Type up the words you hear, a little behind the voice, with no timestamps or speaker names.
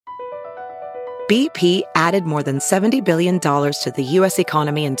BP added more than $70 billion to the U.S.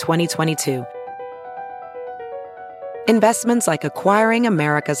 economy in 2022. Investments like acquiring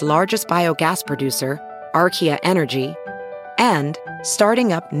America's largest biogas producer, Archaea Energy, and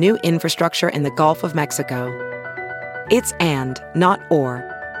starting up new infrastructure in the Gulf of Mexico. It's and, not or.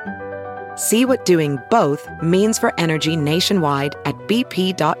 See what doing both means for energy nationwide at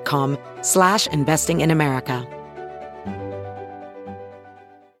bp.com/investing in America.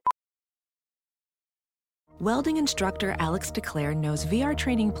 Welding instructor Alex DeClaire knows VR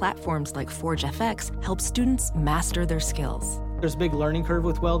training platforms like Forge FX help students master their skills. There's a big learning curve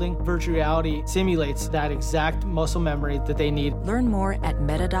with welding. Virtual reality simulates that exact muscle memory that they need. Learn more at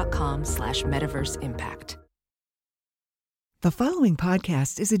meta.com/metaverseimpact. The following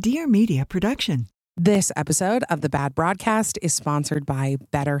podcast is a Dear Media production. This episode of The Bad Broadcast is sponsored by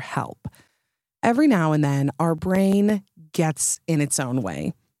BetterHelp. Every now and then, our brain gets in its own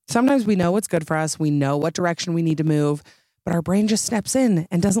way. Sometimes we know what's good for us, we know what direction we need to move, but our brain just steps in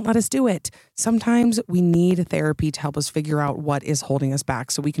and doesn't let us do it. Sometimes we need therapy to help us figure out what is holding us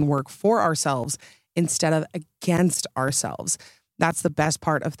back so we can work for ourselves instead of against ourselves. That's the best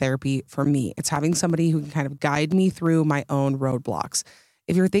part of therapy for me. It's having somebody who can kind of guide me through my own roadblocks.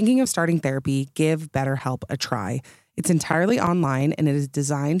 If you're thinking of starting therapy, give BetterHelp a try. It's entirely online and it is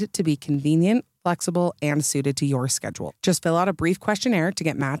designed to be convenient, flexible, and suited to your schedule. Just fill out a brief questionnaire to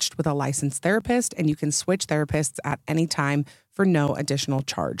get matched with a licensed therapist, and you can switch therapists at any time for no additional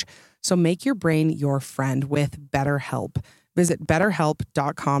charge. So make your brain your friend with BetterHelp. Visit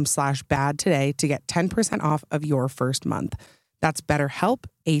betterhelp.com/bad today to get 10% off of your first month. That's BetterHelp,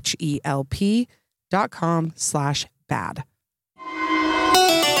 HELP.com/bad.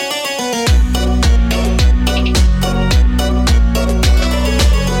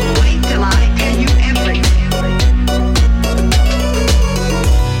 Wait till I tell you everything.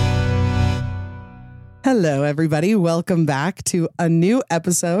 Hello, everybody. Welcome back to a new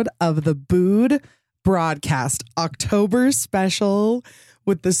episode of the Booed Broadcast October special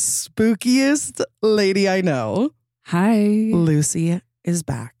with the spookiest lady I know. Hi. Lucy is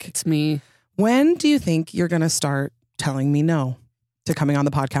back. It's me. When do you think you're going to start telling me no to coming on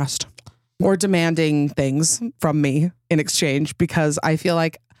the podcast or demanding things from me in exchange? Because I feel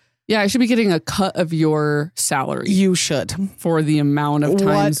like Yeah, I should be getting a cut of your salary you should. for the amount of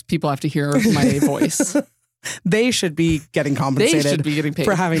times people have to hear my voice. They should be getting They compensated should be getting paid.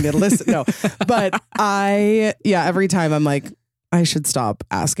 for having to listen. No, but every time I'm like, I should stop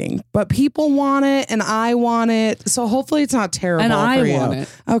asking, but people want it and I want it. So hopefully it's not terrible And I for you. want it.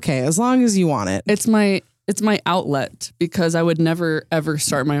 Okay. As long as you want it. It's my outlet, because I would never ever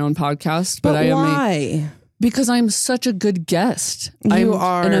start my own podcast. But I why? because I'm such a good guest. You I'm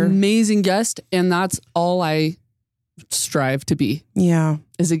are an amazing guest, and that's all I strive to be, Yeah.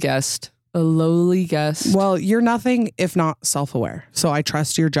 is a guest, a lowly guest. Well, you're nothing if not self-aware. So I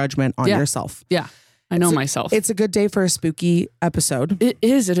trust your judgment on Yeah. yourself. Yeah, I know myself. It's a good day for a spooky episode. It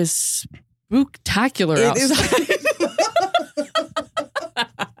is spooktacular It outside. is.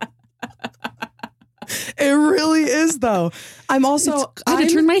 It really is, though. I'm also. I had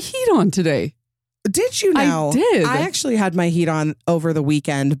to turn my heat on today. Did you now? I did. I actually had my heat on over the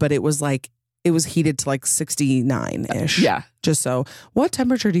weekend, but it was heated to like 69-ish. Yeah. Just so. What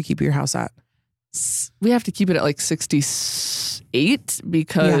temperature do you keep your house at? We have to keep it at like 68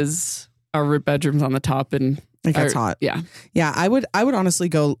 because our bedroom's on the top and It gets hot. Yeah. Yeah, I would honestly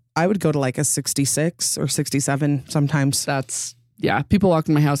go to like a 66 or 67 sometimes. People walked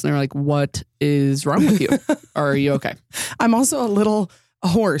in my house and they were like, "What is wrong with you? Are you okay?" I'm also a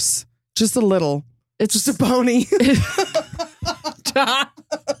horse. Just a little. It's just a pony.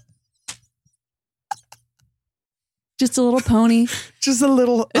 Just a little pony. Just a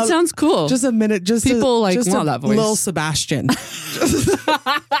little. It sounds cool. Just a minute. Just people just want that voice. Little Sebastian.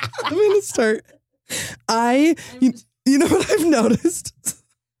 I'm gonna start. You know what I've noticed?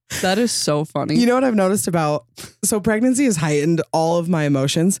 That is so funny. You know what I've noticed about, so pregnancy has heightened all of my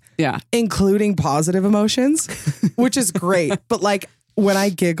emotions. Yeah. Including positive emotions, which is great. But like when I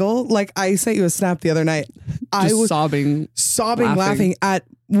giggle, like I sent you a snap the other night. I was sobbing, laughing at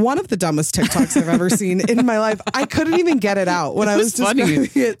one of the dumbest TikToks I've ever seen in my life. I couldn't even get it out when I was describing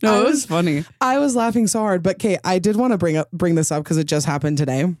it. No, it was funny. I was laughing so hard. But Kate, I did want to bring this up because it just happened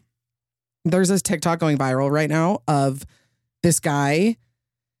today. There's this TikTok going viral right now of this guy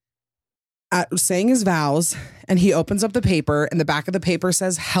saying his vows, and he opens up the paper, and the back of the paper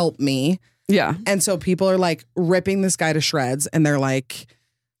says, "Help me." Yeah. And so people are like ripping this guy to shreds, and they're like,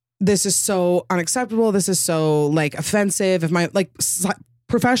 this is so unacceptable. This is so like offensive. If my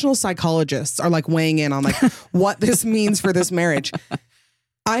professional psychologists are like weighing in on like what this means for this marriage.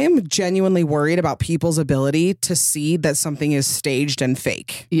 I am genuinely worried about people's ability to see that something is staged and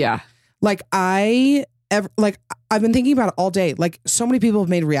fake. Yeah. Like I've been thinking about it all day. Like so many people have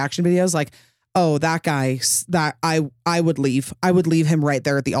made reaction videos like, oh, that guy that I would leave. I would leave him right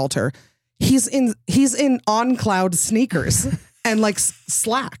there at the altar. He's in on cloud sneakers and like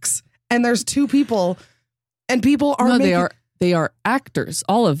slacks. And there's two people and people are they are actors,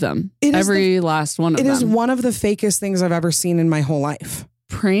 all of them. Last one of them. It is one of the fakest things I've ever seen in my whole life.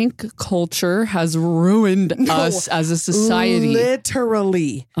 Prank culture has ruined us as a society.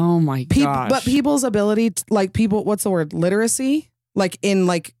 Literally. Oh my gosh. But people's ability to, like people, what's the word? Literacy? Like in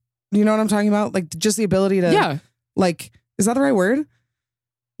like, you know what I'm talking about? Like just the ability to like, is that the right word?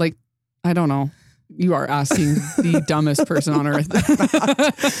 Like, I don't know. You are asking the dumbest person on earth.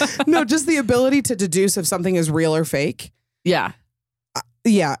 No, just the ability to deduce if something is real or fake. Yeah.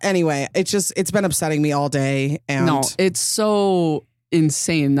 Yeah. Anyway, it's been upsetting me all day. And no, it's so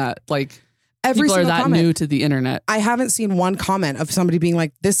insane that like people are that new to the internet. I haven't seen one comment of somebody being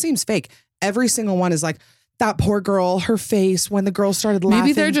like, this seems fake. Every single one is like, that poor girl, her face when the girl started laughing.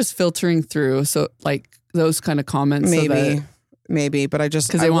 Maybe they're just filtering through. So like those kind of comments. Maybe, but because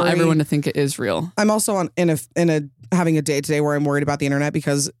they want everyone to think it is real. I'm also having a day today where I'm worried about the internet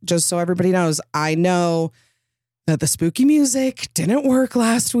because just so everybody knows, I know that the spooky music didn't work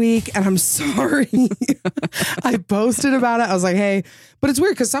last week and I'm sorry. I posted about it. I was like, hey, but it's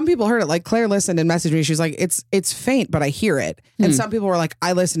weird because some people heard it. Like Claire listened and messaged me. She's like, it's faint, but I hear it. And some people were like,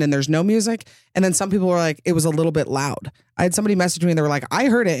 I listened and there's no music. And then some people were like, it was a little bit loud. I had somebody message me and they were like, I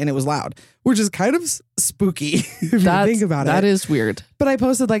heard it and it was loud, which is kind of spooky if you think about it. That is weird. But I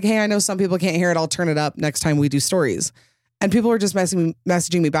posted like, hey, I know some people can't hear it. I'll turn it up next time we do stories. And people were just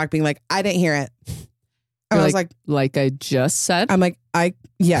messaging me back being like, I didn't hear it. And I was like I just said, I'm like,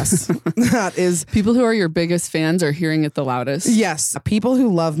 yes, that is. People who are your biggest fans are hearing it the loudest. Yes. People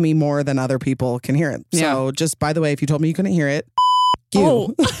who love me more than other people can hear it. Yeah. So just by the way, if you told me you couldn't hear it, you.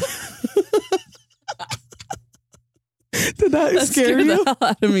 Oh. Did that scare you? The hell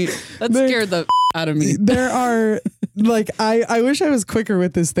out of me. That scared the out of me. There are like, I wish I was quicker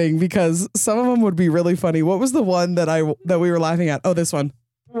with this thing because some of them would be really funny. What was the one that we were laughing at? Oh, this one.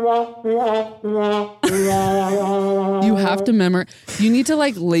 You have to memorize. You need to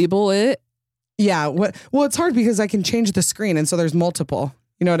like label it. Yeah. Well, it's hard because I can change the screen. And so there's multiple.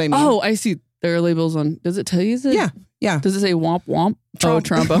 You know what I mean? Oh, I see. There are labels on. Does it tell you that? Yeah. Yeah. Does it say womp womp? Oh,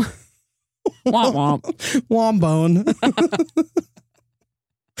 trombone. Womp womp. Wombone.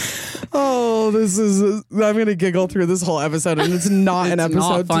 Oh, I'm going to giggle through this whole episode and it's not an episode.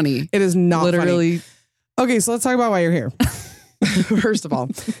 Not funny. It is not literally funny. Okay, so let's talk about why you're here. First of all,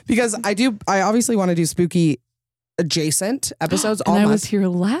 because I obviously want to do spooky adjacent episodes all month. I was here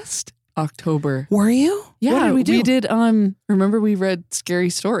last October. Were you? Yeah. What did we do? We did, remember we read Scary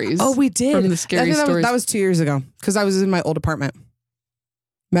Stories? Oh, we did. From the Scary Stories. That was 2 years ago because I was in my old apartment.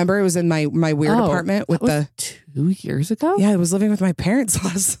 Remember, it was in my weird apartment with that was 2 years ago? Yeah, I was living with my parents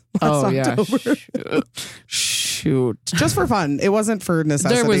last October. Yeah. Shoot. Just for fun. It wasn't for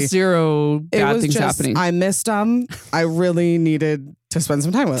necessity. There was zero bad things happening. I missed them. I really needed to spend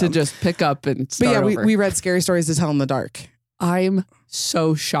some time with them. To just pick up and start over. We read Scary Stories to Tell in the Dark. I'm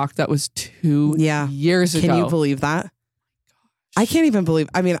so shocked that was 2 years ago. Can you believe that? I can't even believe.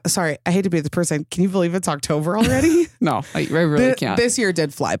 I mean, sorry, I hate to be the person. Can you believe it's October already? No, I really can't. This year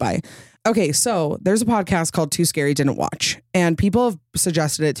did fly by. Okay, so there's a podcast called Too Scary Didn't Watch. And people have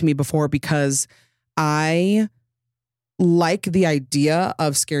suggested it to me before because I like the idea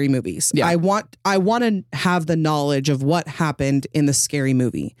of scary movies. Yeah. I want to have the knowledge of what happened in the scary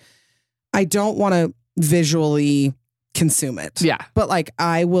movie. I don't want to visually consume it. Yeah. But like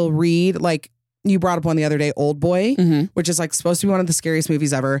I will read, like you brought up one the other day, Old Boy, which is like supposed to be one of the scariest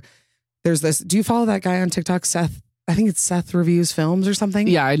movies ever. There's this, do you follow that guy on TikTok, Seth? I think it's Seth Reviews Films or something.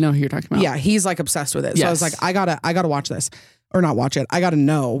 Yeah, I know who you're talking about. Yeah, he's like obsessed with it. So Yes. I was like, I gotta watch this. Or not watch it. I gotta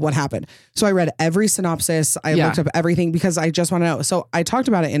know what happened. So I read every synopsis. I looked up everything because I just want to know. So I talked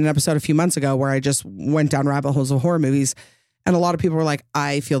about it in an episode a few months ago where I just went down rabbit holes of horror movies. And a lot of people were like,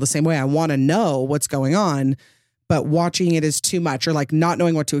 I feel the same way. I want to know what's going on. But watching it is too much, or like not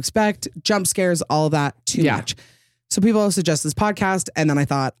knowing what to expect, jump scares, all of that, too much. So people suggest this podcast. And then I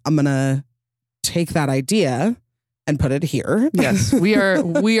thought, I'm going to take that idea and put it here. Yes, we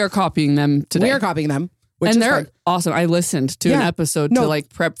are copying them today. We are copying them. Which and is they're fun. awesome. I listened to an episode to like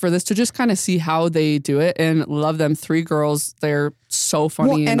prep for this to just kind of see how they do it and love them. 3 girls. They're so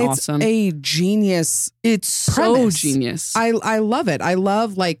funny and awesome. It's a genius. It's premise. so genius. I love it. I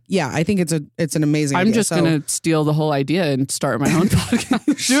love I think it's an amazing idea. I'm just going to steal the whole idea and start my own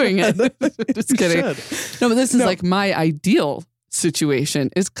podcast doing it. Just kidding. No, but this is like my ideal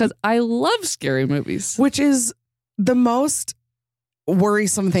situation is because I love scary movies. Which is the most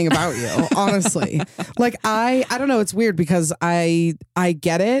worrisome thing about you, honestly. Like I don't know, it's weird because I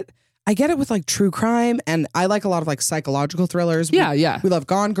get it. I get it with like true crime, and I like a lot of like psychological thrillers. Yeah. We love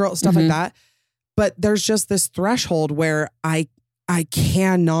Gone Girl, stuff like that. But there's just this threshold where I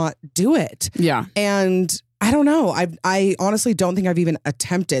cannot do it. Yeah. And I don't know. I honestly don't think I've even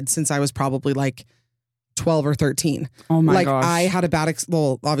attempted since I was probably like 12 or 13. Oh my gosh. I had a bad,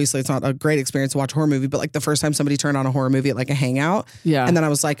 well, obviously it's not a great experience to watch a horror movie, but like the first time somebody turned on a horror movie at like a hangout. Yeah. And then I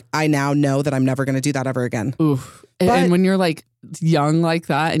was like, I now know that I'm never going to do that ever again. Oof. And when you're like young like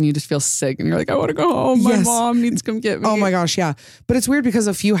that and you just feel sick and you're like, I want to go home. My mom needs to come get me. Oh my gosh. Yeah. But it's weird because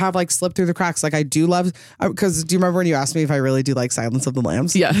a few have like slipped through the cracks. Like I do love, because do you remember when you asked me if I really do like Silence of the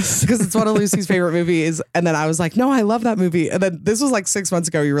Lambs? Yes. Because it's one of Lucy's favorite movies. And then I was like, no, I love that movie. And then this was like 6 months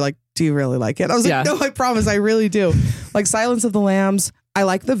ago. You were like, do you really like it? I was like, no, I promise. I really do. Like Silence of the Lambs. I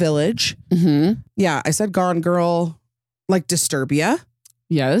like The Village. Mm-hmm. Yeah. I said Gone Girl, like Disturbia.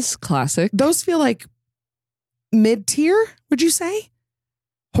 Yes. Classic. Those feel like mid-tier, would you say?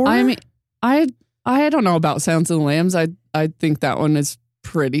 Horror? I mean, I don't know about Silence of the Lambs. I think that one is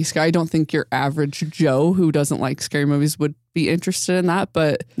pretty scary. I don't think your average Joe who doesn't like scary movies would be interested in that,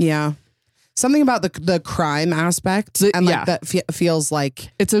 but yeah. Something about the crime aspect and like that feels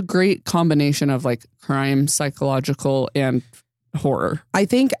like it's a great combination of like crime, psychological, and horror. I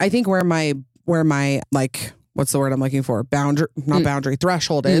think where my like, what's the word I'm looking for?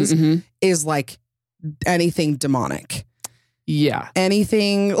 Threshold is like anything demonic. Yeah.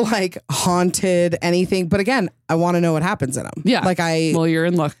 Anything like haunted, anything. But again, I want to know what happens in them. Yeah. Like well, you're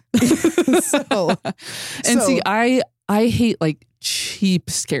in luck. See, I hate like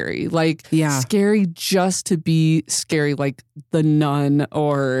cheap scary, like scary just to be scary, like The Nun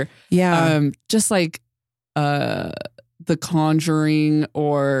or just like The Conjuring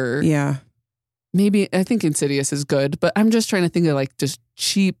or maybe I think Insidious is good, but I'm just trying to think of like just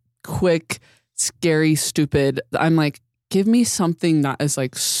cheap, quick, scary, stupid. I'm like, give me something that is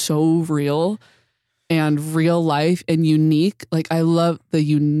like so real and real life and unique. Like I love the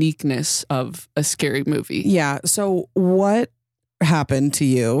uniqueness of a scary movie. Yeah. So what happened to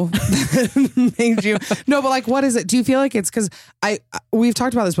you that made you no, but like what is it? Do you feel like it's because we've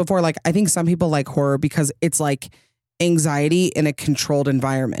talked about this before, like I think some people like horror because it's like anxiety in a controlled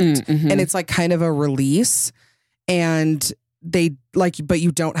environment and it's like kind of a release and they like, but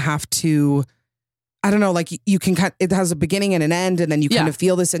you don't have to, I don't know, like you can it has a beginning and an end and then you kind of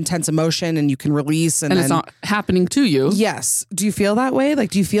feel this intense emotion and you can release and then, it's not happening to you. Yes. Do you feel that way? Like,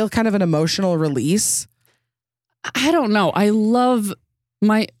 do you feel kind of an emotional release? I don't know. I love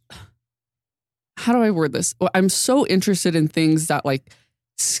how do I word this? I'm so interested in things that like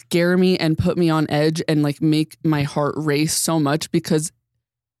scare me and put me on edge and like make my heart race so much because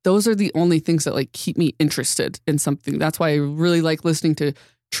those are the only things that like keep me interested in something. That's why I really like listening to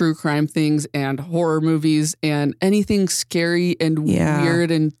true crime things and horror movies and anything scary and weird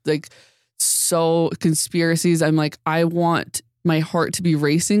and like so conspiracies. I'm like, I want my heart to be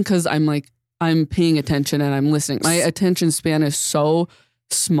racing because I'm like, I'm paying attention and I'm listening. My attention span is so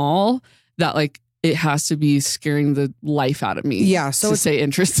small that like it has to be scaring the life out of me. Yeah. So to stay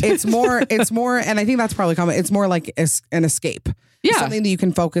interested. It's more, and I think that's probably common. It's more like an escape. Yeah. Something that you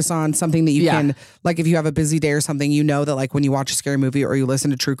can focus on, something that you can, like if you have a busy day or something, you know that like when you watch a scary movie or you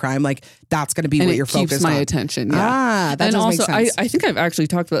listen to true crime, like that's going to be what you're focused on. Keeps my attention. Yeah. Ah, that does make sense. I think I've actually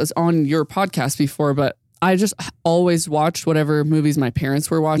talked about this on your podcast before, but I just always watched whatever movies my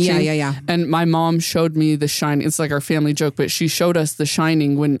parents were watching. Yeah. And my mom showed me The Shining. It's like our family joke, but she showed us The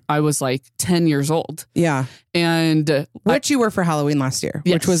Shining when I was like 10 years old. Yeah. And which you were for Halloween last year,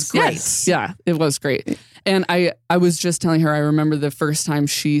 which was great. Yes. Yeah, it was great. And I was just telling her, I remember the first time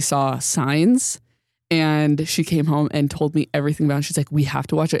she saw Signs and she came home and told me everything about it. She's like, we have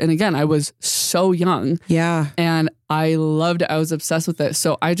to watch it. And again, I was so young. Yeah. And I loved it. I was obsessed with it.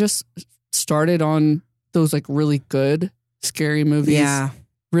 So I just started on those like really good scary movies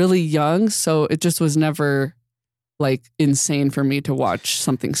really young. So it just was never like insane for me to watch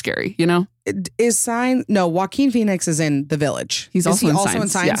something scary, you know? Is Signs? No, Joaquin Phoenix is in The Village. He's also in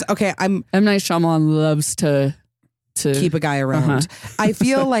Signs. Yeah. Okay, M. Night Shyamalan loves to keep a guy around. I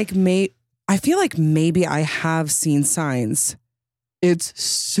feel like maybe I have seen Signs. It's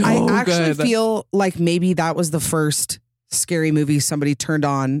so I actually good. feel like maybe that was the first scary movie somebody turned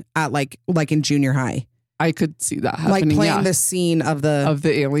on at like in junior high. I could see that happening. Like playing the scene of the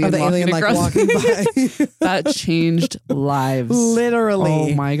alien like walking by. That changed lives. Literally.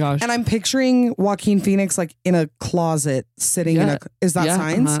 Oh my gosh. And I'm picturing Joaquin Phoenix like in a closet sitting in a. Is that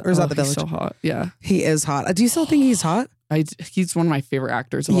Signs or is that The Village? He's so hot. Yeah. He is hot. Do you still think he's hot? he's one of my favorite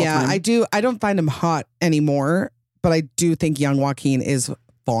actors of all time. I do. I don't find him hot anymore, but I do think young Joaquin is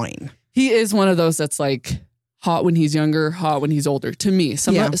fine. He is one of those that's like hot when he's younger, hot when he's older. To me,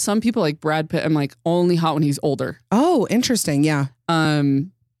 some people like Brad Pitt, I'm like only hot when he's older. Oh, interesting. Yeah.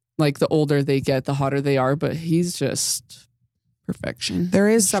 Like the older they get, the hotter they are, but he's just perfection. What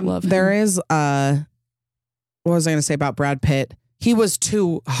was I going to say about Brad Pitt? He was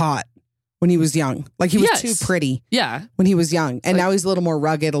too hot when he was young. Like he was too pretty. Yeah. When he was young. And now he's a little more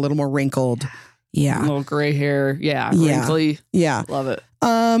rugged, a little more wrinkled. Yeah. A little gray hair. Yeah. Wrinkly. Yeah. Love it.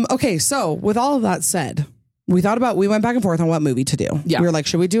 Okay. So with all of that said, we went back and forth on what movie to do. Yeah. We were like,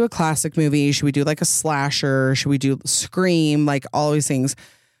 should we do a classic movie? Should we do like a slasher? Should we do Scream? Like all these things.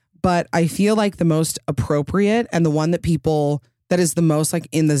 But I feel like the most appropriate and the one that is the most like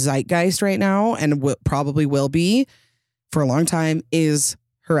in the zeitgeist right now and probably will be for a long time is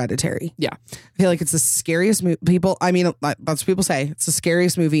Hereditary. Yeah. I feel like it's the scariest movie. That's what people say. It's the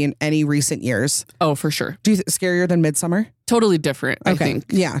scariest movie in any recent years. Oh, for sure. Do you scarier than Midsommar? Totally different, I think.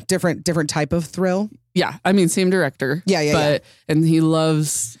 Yeah. Different type of thrill. Yeah. I mean, same director. Yeah. And he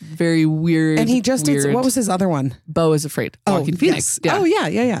loves very weird. And he just did, what was his other one? Beau is Afraid. Joaquin Phoenix. Yes. Oh,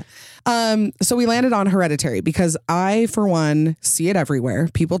 yeah. So we landed on Hereditary because I, for one, see it everywhere.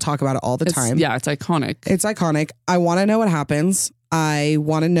 People talk about it all the time. Yeah, it's iconic. It's iconic. I want to know what happens. I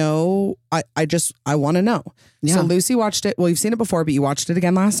want to know. I want to know. Yeah. So Lucy watched it. Well, you've seen it before, but you watched it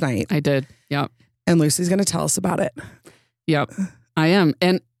again last night. I did. Yep. And Lucy's going to tell us about it. Yep. I am.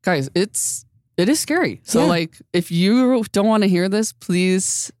 And guys, it is scary. So like, if you don't want to hear this,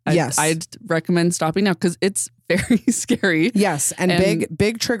 please, I'd recommend stopping now because it's very scary. Yes. And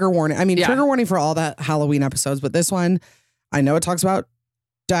big trigger warning. I mean, trigger warning for all the Halloween episodes, but this one, I know it talks about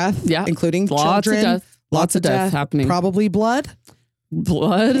death, including children. Lots of death happening. Probably blood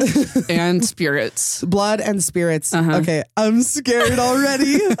and spirits. Blood and spirits. Okay. I'm scared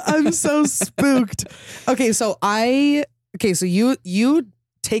already. I'm so spooked. Okay. So you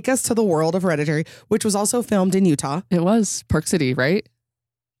take us to the world of Hereditary, which was also filmed in Utah. It was Park City, right?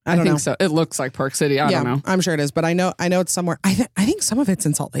 I think so. It looks like Park City. I don't know. I'm sure it is, but I know it's somewhere. I think some of it's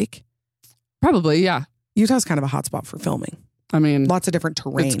in Salt Lake. Probably, yeah. Utah's kind of a hotspot for filming. I mean, lots of different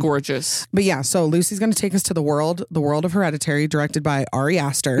terrain. It's gorgeous. But yeah, so Lucy's going to take us to the world of Hereditary, directed by Ari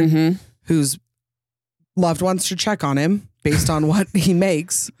Aster, whose loved ones should check on him based on what he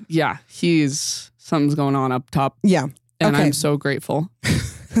makes. Yeah, something's going on up top. Yeah. And I'm so grateful.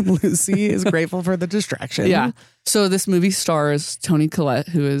 Lucy is grateful for the distraction. Yeah. So this movie stars Toni Collette,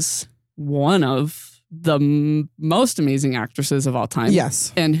 who is one of the most amazing actresses of all time.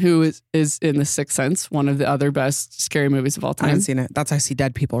 Yes. And who is in The Sixth Sense, one of the other best scary movies of all time. I haven't seen it. That's I See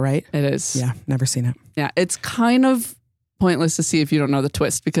Dead People, right? It is. Yeah, never seen it. Yeah, it's kind of pointless to see if you don't know the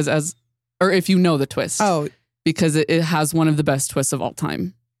twist or if you know the twist. Oh. Because it has one of the best twists of all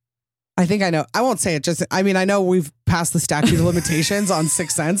time. I think I know. I won't say it. I know we've passed the statute of limitations on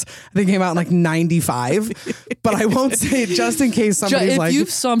Sixth Sense. I think it came out in like 95, but I won't say it just in case somebody's if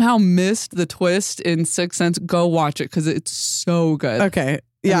you've somehow missed the twist in Sixth Sense, go watch it because it's so good. Okay.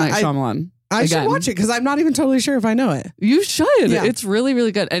 Yeah. Shyamalan. I should watch it because I'm not even totally sure if I know it. You should. Yeah. It's really,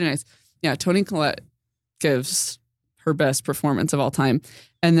 really good. Anyways, yeah, Toni Collette gives her best performance of all time.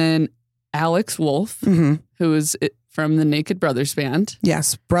 And then Alex Wolff, who is from the Naked Brothers band.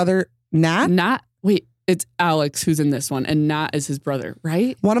 Yes. Brother Nat? Wait, it's Alex who's in this one, and Nat is his brother,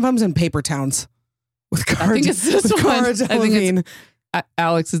 right? One of them's in Paper Towns with Cara. I think it's this one. Cara Delevingne.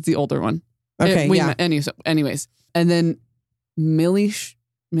 Alex is the older one. Okay, Anyways, and then Millie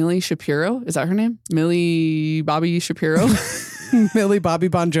Shapiro, is that her name? Millie Bobby Shapiro? Millie Bobby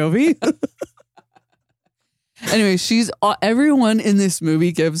Bon Jovi? Anyway, everyone in this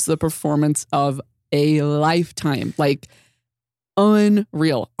movie gives the performance of a lifetime. Like,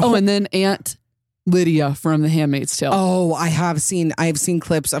 unreal. Oh, and then Aunt Lydia from The Handmaid's Tale. Oh, I have seen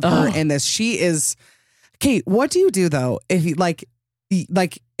clips of her in this. She is Kate. What do you do though if you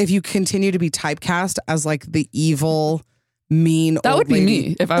if you continue to be typecast as like the evil, mean? That would be lady?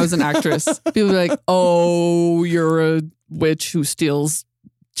 me if I was an actress. People would be like, "Oh, you're a witch who steals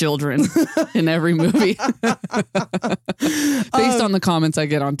children in every movie." Based on the comments I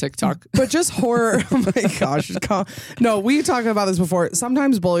get on TikTok. But just horror. Oh my gosh. No, we talked about this before.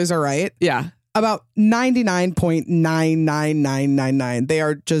 Sometimes bullies are right. Yeah. About 99.99999. They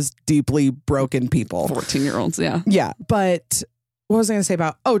are just deeply broken people. 14-year-olds, yeah. Yeah. But what was I going to say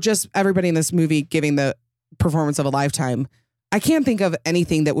about, just everybody in this movie giving the performance of a lifetime. I can't think of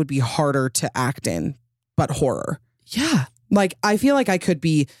anything that would be harder to act in but horror. Yeah. Like, I feel like I could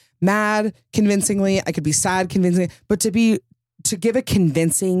be mad convincingly. I could be sad convincingly. But to give a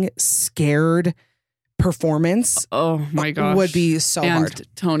convincing, scared, performance Oh my gosh. would be so and hard.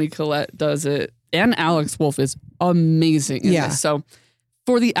 Toni Collette does it. And Alex Wolff is amazing in Yeah. this. So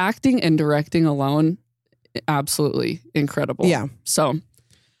for the acting and directing alone, absolutely incredible. Yeah. So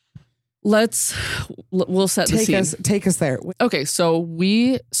we'll set the scene. Take us there. Okay, so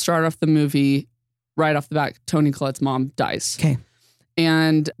we start off the movie right off the bat. Toni Collette's mom dies. Okay.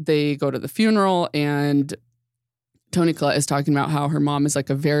 And they go to the funeral, and Toni Collette is talking about how her mom is like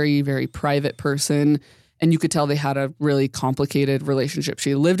a very, very private person. And you could tell they had a really complicated relationship.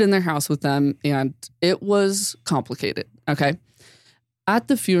 She lived in their house with them, and it was complicated. Okay. At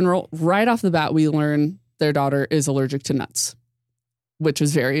the funeral, right off the bat, we learn their daughter is allergic to nuts, which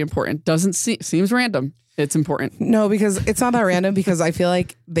is very important. Seems random. It's important. No, because it's not that random, because I feel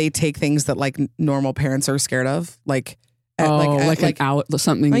like they take things that like normal parents are scared of. Like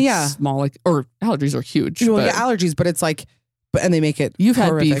something yeah. small, or allergies are huge. Well, but yeah, allergies, but it's like, and they make it. You've had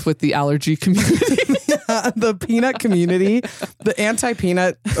horrific. beef with the allergy community. The peanut community, the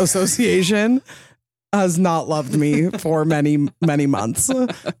anti-peanut association has not loved me for many, many months.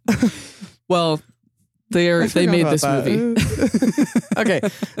 Well, they made this movie. Okay,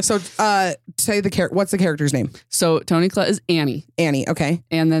 so say what's the character's name? So Toni Collette is Annie. Annie. Okay.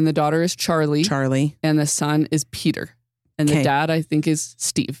 And then the daughter is Charlie. Charlie. And the son is Peter. And the dad, I think, is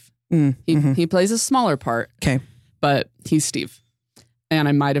Steve. Mm-hmm. He plays a smaller part. Okay. But he's Steve. And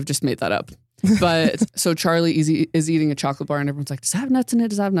I might have just made that up. But so Charlie is eating a chocolate bar, and everyone's like, does it have nuts in it?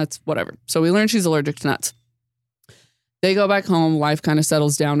 Does it have nuts? Whatever. So we learn she's allergic to nuts. They go back home. Life kind of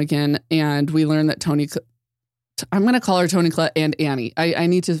settles down again. And we learn that I'm going to call her Toni Collette and Annie. I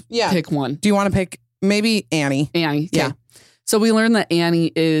need to pick one. Do you want to pick maybe Annie? Annie. Okay. Yeah. So we learn that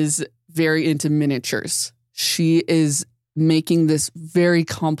Annie is very into miniatures. She is making this very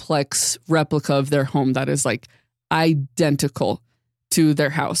complex replica of their home that is like identical to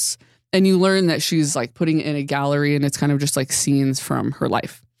their house. And you learn that she's like putting it in a gallery, and it's kind of just like scenes from her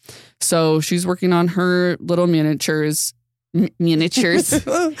life. So she's working on her little miniatures. Her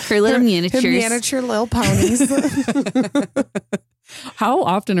little miniatures. Miniature little ponies. How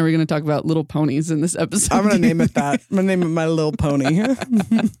often are we going to talk about little ponies in this episode? I'm going to name it that. I'm going to name it My Little Pony.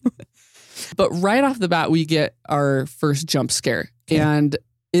 But right off the bat, we get our first jump scare. Okay. And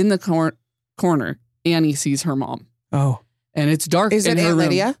in the corner, Annie sees her mom. Oh. And it's dark. Is it Aunt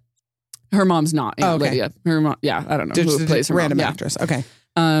Lydia? Her mom's not Aunt Lydia. Her mom, I don't know who plays her random mom. actress. Okay.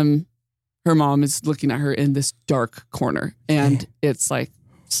 Her mom is looking at her in this dark corner, and it's like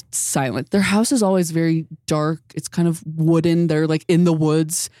silent. Their house is always very dark. It's kind of wooden. They're like in the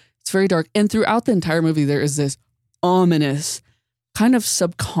woods. It's very dark. And throughout the entire movie, there is this ominous kind of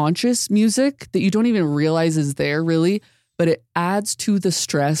subconscious music that you don't even realize is there really, but it adds to the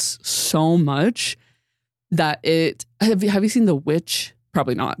stress so much that have you seen The Witch?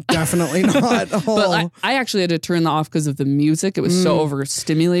 Probably not. Definitely not. Oh. But I actually had to turn that off because of the music. It was so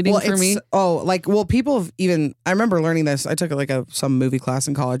overstimulating for me. People have even, I remember learning this. I took like some movie class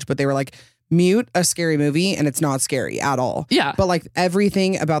in college, but they were like, mute a scary movie and it's not scary at all. Yeah. But like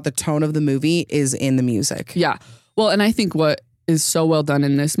everything about the tone of the movie is in the music. Yeah. Well, and I think what is so well done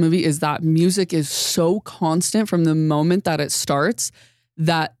in this movie is that music is so constant from the moment that it starts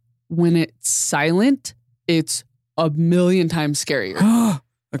that when it's silent, it's a million times scarier. Okay.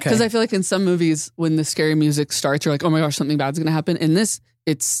 Because I feel like in some movies, when the scary music starts, you're like, oh my gosh, something bad's going to happen. In this,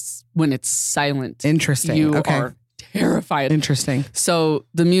 it's when it's silent. Interesting. You are terrified. Interesting. So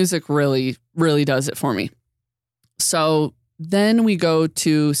the music really, really does it for me. So then we go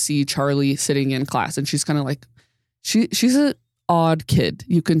to see Charlie sitting in class, and she's kind of like, she's an odd kid.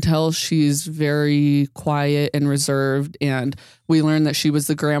 You can tell she's very quiet and reserved, and we learn that she was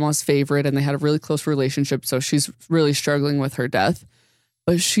the grandma's favorite and they had a really close relationship, so she's really struggling with her death.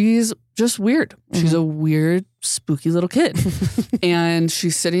 But she's just weird. She's a weird, spooky little kid. And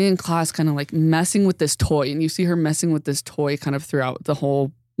she's sitting in class kind of like messing with this toy, and you see her messing with this toy kind of throughout the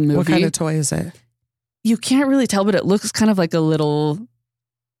whole movie. What kind of toy is it? You can't really tell, but it looks kind of like a little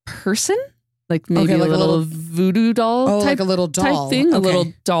person. Like maybe like a little voodoo doll type, like a little doll. Type thing. A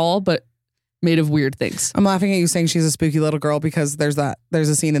little doll, but made of weird things. I'm laughing at you saying she's a spooky little girl because there's a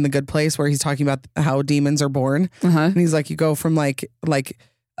scene in The Good Place where he's talking about how demons are born. And he's like, you go from like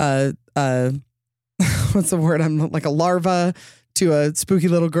what's the word? I'm like a larva to a spooky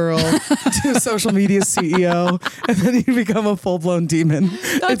little girl to a social media CEO, and then you become a full-blown demon.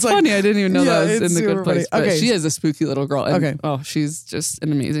 That's funny. I didn't even know that was in The Good Place. But okay. she is a spooky little girl. And, oh, she's just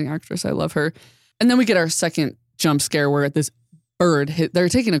an amazing actress. I love her. And then we get our second jump scare where this bird they're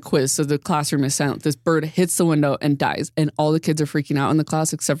taking a quiz, so the classroom is silent. This bird hits the window and dies, and all the kids are freaking out in the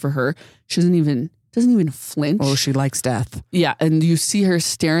class except for her. She doesn't even doesn't even flinch. Oh, she likes death. Yeah. And you see her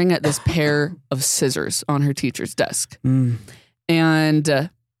staring at this pair of scissors on her teacher's desk. And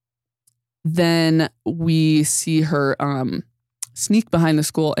then we see her sneak behind the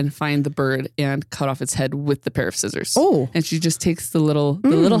school and find the bird and cut off its head with the pair of scissors. Oh. And she just takes the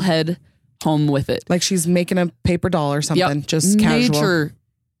little head home with it. Like she's making a paper doll or something. Yep. Just casual. Major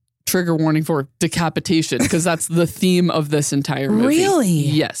trigger warning for decapitation, because that's the theme of this entire movie. Really?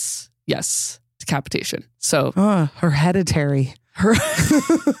 Yes. Decapitation. So hereditary.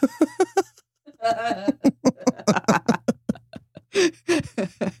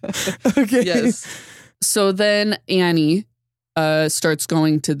 Okay. Yes. So then Annie starts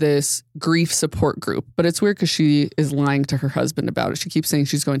going to this grief support group, but it's weird because she is lying to her husband about it. She keeps saying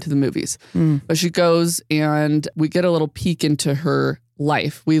she's going to the movies, but she goes, and we get a little peek into her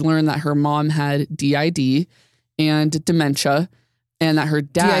life. We learn that her mom had DID and dementia, and that her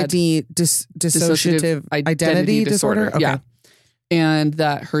dad dissociative identity disorder. Okay. Yeah. And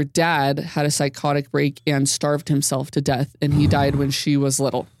that her dad had a psychotic break and starved himself to death, and he died when she was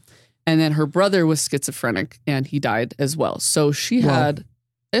little. And then her brother was schizophrenic, and he died as well. So she had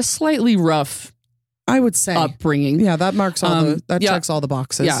a slightly rough, I would say, upbringing. Yeah, that marks all checks all the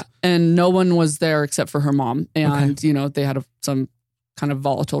boxes. Yeah, and no one was there except for her mom, and they had some kind of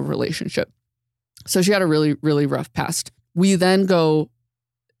volatile relationship. So she had a really, really rough past. We then go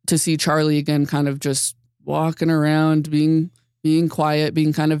to see Charlie again, kind of just walking around, being quiet,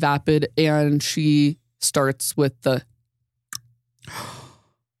 being kind of vapid, and she starts with the.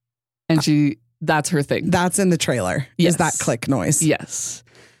 And that's her thing. That's in the trailer. Yes. Is that click noise? Yes.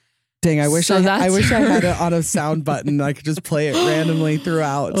 Dang, I wish I had it on a sound button. I could just play it randomly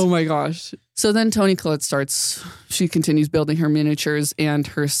throughout. Oh my gosh. So then Toni Collette she continues building her miniatures, and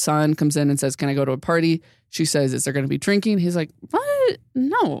her son comes in and says, "Can I go to a party?" She says, "Is there going to be drinking?" He's like, "What?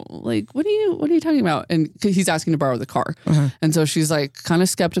 No. Like, what are you talking about?" And he's asking to borrow the car. And so she's like kind of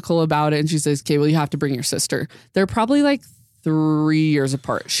skeptical about it. And she says, "Okay, well, you have to bring your sister." They're probably like 3 years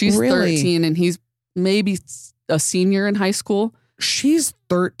apart. She's 13 and he's maybe a senior in high school. She's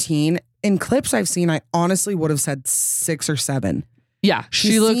 13. In clips I've seen, I honestly would have said 6 or 7. Yeah.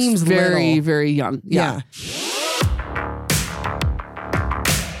 She looks very, little. Very young. Yeah.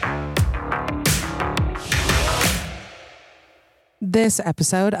 This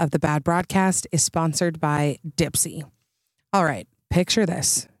episode of The Bad Broadcast is sponsored by Dipsea. All right, picture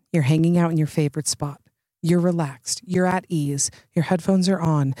this. You're hanging out in your favorite spot. You're relaxed. You're at ease. Your headphones are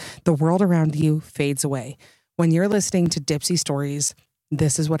on. The world around you fades away. When you're listening to Dipsea stories,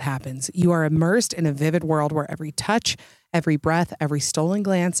 this is what happens. You are immersed in a vivid world where every touch, every breath, every stolen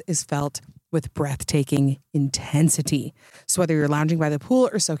glance is felt with breathtaking intensity. So whether you're lounging by the pool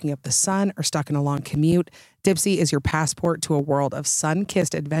or soaking up the sun or stuck in a long commute, Dipsea is your passport to a world of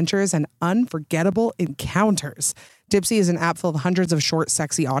sun-kissed adventures and unforgettable encounters. Dipsea is an app full of hundreds of short,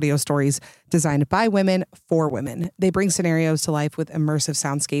 sexy audio stories designed by women for women. They bring scenarios to life with immersive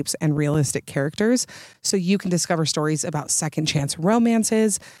soundscapes and realistic characters, so you can discover stories about second chance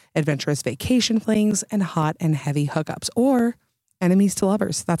romances, adventurous vacation flings, and hot and heavy hookups, or enemies to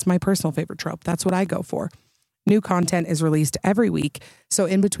lovers. That's my personal favorite trope. That's what I go for. New content is released every week, so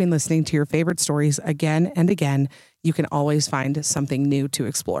in between listening to your favorite stories again and again, you can always find something new to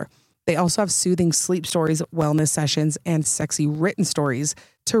explore. They also have soothing sleep stories, wellness sessions, and sexy written stories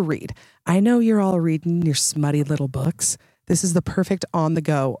to read. I know you're all reading your smutty little books. This is the perfect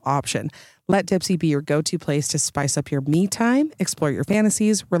on-the-go option. Let Dipsea be your go-to place to spice up your me time, explore your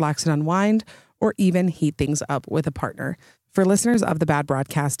fantasies, relax and unwind, or even heat things up with a partner. For listeners of The Bad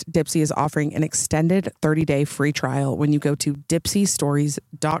Broadcast, Dipsea is offering an extended 30-day free trial when you go to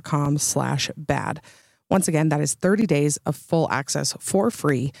dipseastories.com/bad. Once again, that is 30 days of full access for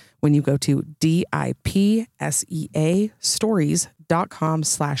free when you go to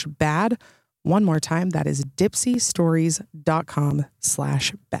dipseastories.com/bad. One more time, that is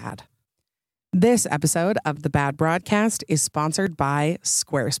dipseastories.com/bad. This episode of The Bad Broadcast is sponsored by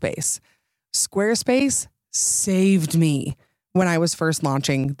Squarespace. Squarespace saved me when I was first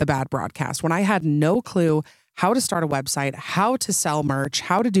launching The Bad Broadcast, when I had no clue how to start a website, how to sell merch,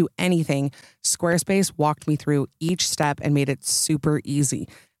 how to do anything. Squarespace walked me through each step and made it super easy.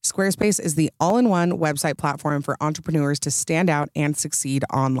 Squarespace is the all-in-one website platform for entrepreneurs to stand out and succeed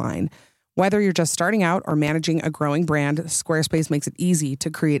online. Whether you're just starting out or managing a growing brand, Squarespace makes it easy to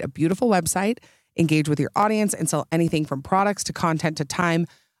create a beautiful website, engage with your audience, and sell anything from products to content to time,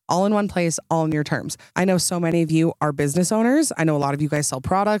 all in one place, all in your terms. I know so many of you are business owners. I know a lot of you guys sell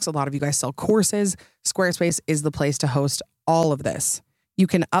products. A lot of you guys sell courses. Squarespace is the place to host all of this. You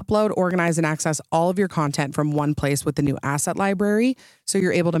can upload, organize, and access all of your content from one place with the new asset library. So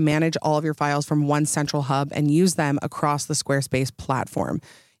you're able to manage all of your files from one central hub and use them across the Squarespace platform.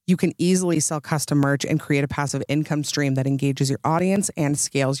 You can easily sell custom merch and create a passive income stream that engages your audience and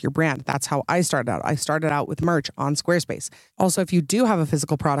scales your brand. That's how I started out. I started out with merch on Squarespace. Also, if you do have a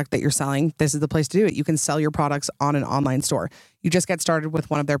physical product that you're selling, this is the place to do it. You can sell your products on an online store. You just get started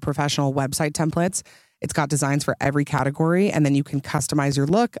with one of their professional website templates. It's got designs for every category, and then you can customize your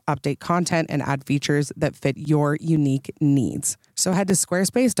look, update content, and add features that fit your unique needs. So head to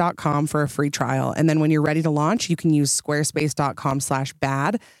squarespace.com for a free trial. And then when you're ready to launch, you can use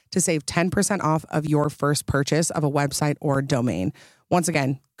squarespace.com/bad to save 10% off of your first purchase of a website or domain. Once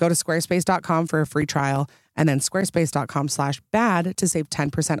again, go to squarespace.com for a free trial and then squarespace.com/bad to save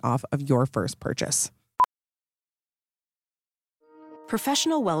 10% off of your first purchase.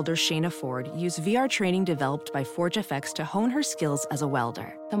 Professional welder Shayna Ford used VR training developed by ForgeFX to hone her skills as a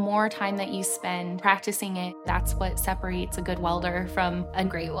welder. The more time that you spend practicing it, that's what separates a good welder from a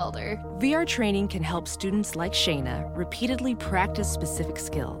great welder. VR training can help students like Shayna repeatedly practice specific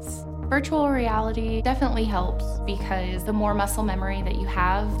skills. Virtual reality definitely helps because the more muscle memory that you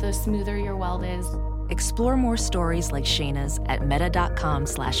have, the smoother your weld is. Explore more stories like Shayna's at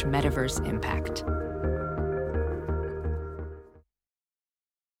meta.com/metaverseimpact.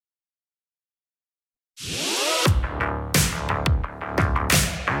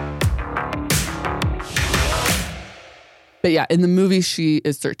 But yeah, in the movie, she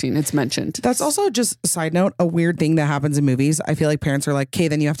is 13. It's mentioned. That's also just a side note, a weird thing that happens in movies. I feel like parents are like, okay,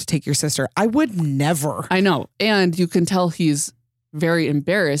 then you have to take your sister. I would never. I know. And you can tell he's very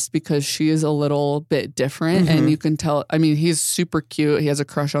embarrassed because she is a little bit different. And you can tell, I mean, he's super cute. He has a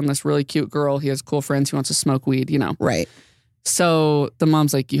crush on this really cute girl. He has cool friends. He wants to smoke weed, you know. Right. So the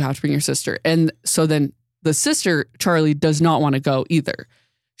mom's like, you have to bring your sister. And so then the sister, Charlie, does not want to go either.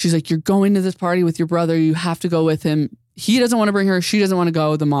 She's like, you're going to this party with your brother. You have to go with him. He doesn't want to bring her. She doesn't want to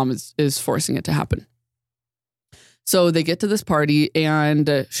go. The mom is forcing it to happen. So they get to this party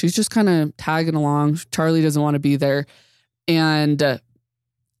and she's just kind of tagging along. Charlie doesn't want to be there. And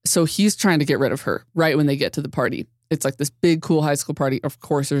so he's trying to get rid of her right when they get to the party. It's like this big, cool high school party. Of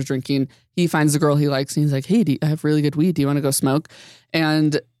course, there's drinking. He finds the girl he likes and he's like, hey, I have really good weed. Do you want to go smoke?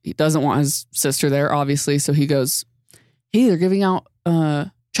 And he doesn't want his sister there, obviously. So he goes, hey, they're giving out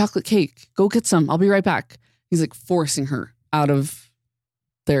chocolate cake. Go get some. I'll be right back. He's like forcing her out of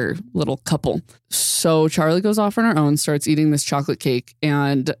their little couple. So Charlie goes off on her own, starts eating this chocolate cake,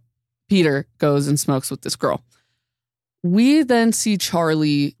 and Peter goes and smokes with this girl. We then see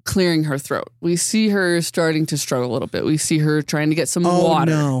Charlie clearing her throat. We see her starting to struggle a little bit. We see her trying to get some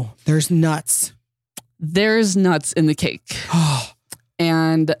water. Oh, no. There's nuts. There's nuts in the cake.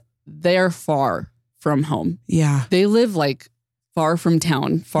 And they're far from home. Yeah. They live like far from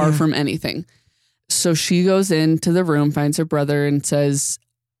town, far from anything. So she goes into the room, finds her brother and says,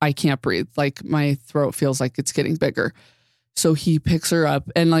 I can't breathe. Like my throat feels like it's getting bigger. So he picks her up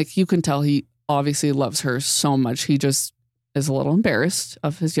and like you can tell he obviously loves her so much. He just is a little embarrassed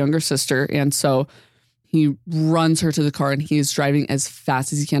of his younger sister. And so he runs her to the car and he's driving as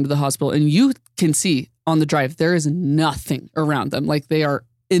fast as he can to the hospital. And you can see on the drive, there is nothing around them. Like they are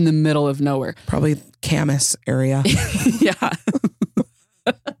in the middle of nowhere. Probably Camas area. Yeah.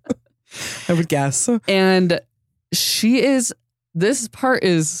 I would guess. And this part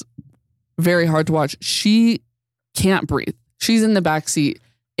is very hard to watch. She can't breathe. She's in the back seat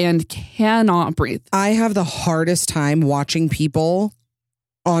and cannot breathe. I have the hardest time watching people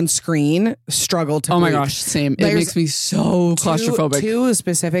on screen struggle to breathe. Oh my gosh, same. It makes me so claustrophobic. Two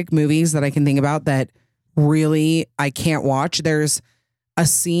specific movies that I can think about that really I can't watch. There's a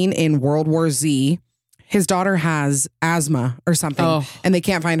scene in World War Z. His daughter has asthma or something and they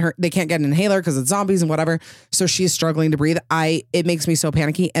can't find her. They can't get an inhaler because it's zombies and whatever. So she's struggling to breathe. It makes me so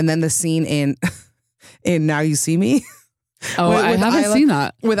panicky. And then the scene in Now You See Me. Oh, I haven't seen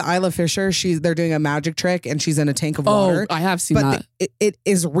that. With Isla Fisher, they're doing a magic trick and she's in a tank of water. Oh, I have seen that. It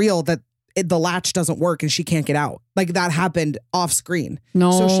is real that the latch doesn't work and she can't get out. Like that happened off screen.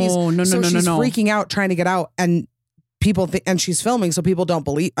 No, so she's no. freaking out trying to get out and people and she's filming so people don't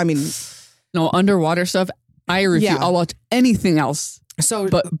believe. I mean, no, underwater stuff. I refuse. Yeah. I'll watch anything else.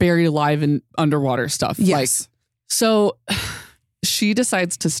 But buried alive in underwater stuff. Yes. So she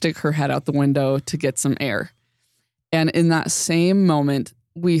decides to stick her head out the window to get some air. And in that same moment,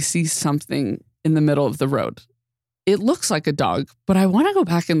 we see something in the middle of the road. It looks like a dog, but I want to go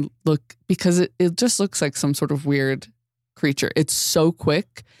back and look because it just looks like some sort of weird creature. It's so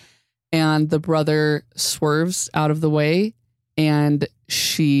quick. And the brother swerves out of the way and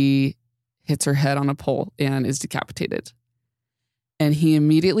she hits her head on a pole and is decapitated. and he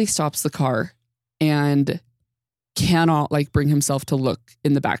immediately stops the car and cannot like bring himself to look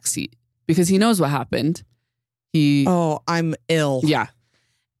in the back seat because he knows what happened. I'm ill. Yeah.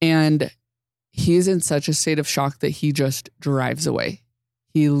 And he's in such a state of shock that he just drives away.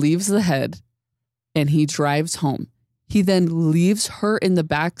 He leaves the head and he drives home. He then leaves her in the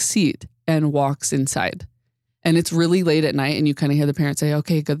back seat and walks inside. And it's really late at night and you kind of hear the parents say,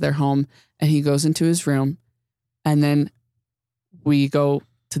 okay, good, they're home. And he goes into his room. And then we go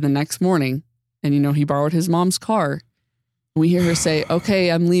to the next morning and, he borrowed his mom's car. We hear her say,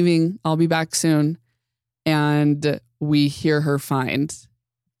 okay, I'm leaving. I'll be back soon. And we hear her find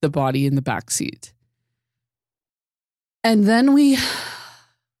the body in the back seat. And then we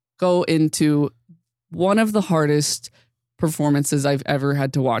go into one of the hardest performances I've ever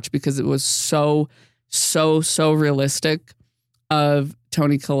had to watch because it was so realistic of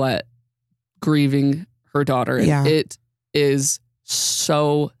Toni Collette grieving her daughter. Yeah. It is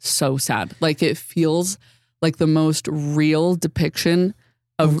so sad. Like it feels like the most real depiction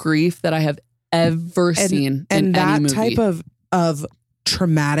of grief that I have ever seen in that any movie. type of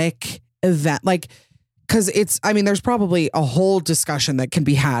traumatic event, like, because there's probably a whole discussion that can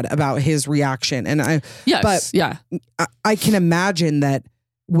be had about his reaction, and I can imagine that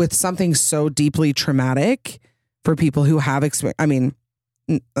with something so deeply traumatic for people who have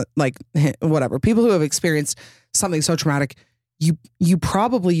people who have experienced something so traumatic, you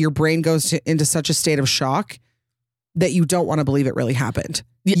probably, your brain goes into such a state of shock that you don't want to believe it really happened.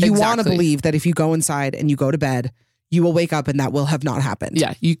 You want to believe that if you go inside and you go to bed, you will wake up and that will have not happened.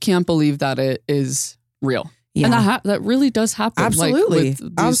 Yeah, you can't believe that it is real. Yeah. And that really does happen. Absolutely.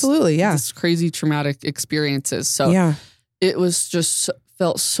 Absolutely, yeah. These crazy traumatic experiences. So it was just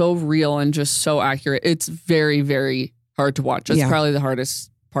felt so real and just so accurate. It's very, very hard to watch. It's probably the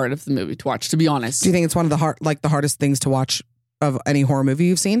hardest part of the movie to watch, to be honest. Do you think it's one of the hardest things to watch of any horror movie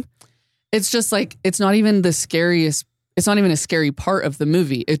you've seen? It's just like, it's not even the scariest. It's not even a scary part of the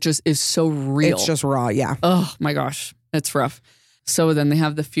movie. It just is so real. It's just raw. Yeah. Oh my gosh. It's rough. So then they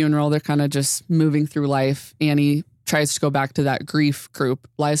have the funeral. They're kind of just moving through life. Annie tries to go back to that grief group,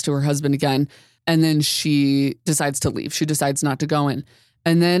 lies to her husband again. And then she decides to leave. She decides not to go in.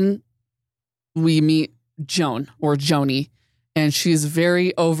 And then we meet Joan or Joni, and she's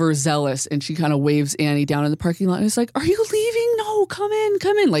very overzealous, and she kind of waves Annie down in the parking lot. And it's like, are you leaving? No, come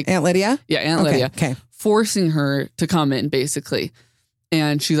in. Like Aunt Lydia? Yeah, Aunt Lydia. Okay. Forcing her to come in, basically.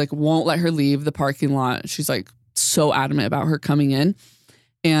 And she like won't let her leave the parking lot. She's like so adamant about her coming in.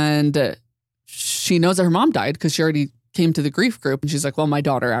 And she knows that her mom died because she already came to the grief group, and she's like, well, my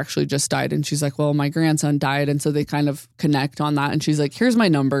daughter actually just died. And she's like, well, my grandson died. And so they kind of connect on that. And she's like, here's my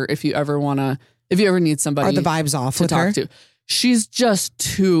number if you ever need somebody. Are the vibes off to with talk her? to. She's just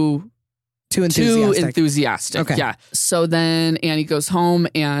too enthusiastic. Okay. Yeah. So then Annie goes home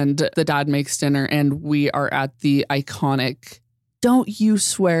and the dad makes dinner, and we are at the iconic, don't you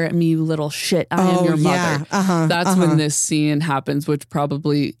swear at me, you little shit. I am your mother. Yeah. That's when this scene happens, which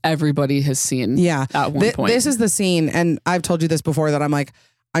probably everybody has seen at one point. This is the scene, and I've told you this before, that I'm like,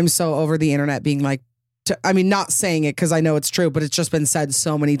 I'm so over the internet being like, not saying it because I know it's true, but it's just been said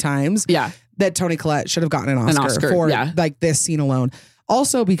so many times that Toni Collette should have gotten an Oscar for like this scene alone.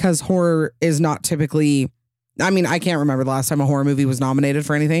 Also because horror is not typically, I can't remember the last time a horror movie was nominated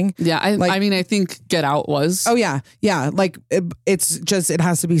for anything. Yeah, I think Get Out was. Oh yeah, yeah. Like it's just, it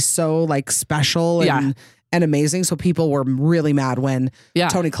has to be so like special and amazing. So people were really mad when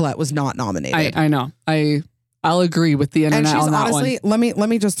Toni Collette was not nominated. I know. I'll agree with the internet on that honestly, one. Let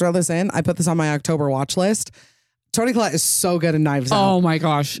me just throw this in. I put this on my October watch list. Toni Collette is so good in Knives Out. Oh my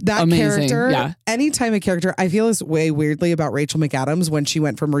gosh. That amazing. character, anytime a character, I feel this way weirdly about Rachel McAdams when she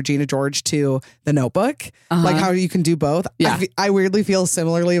went from Regina George to The Notebook. Like how you can do both. Yeah. I weirdly feel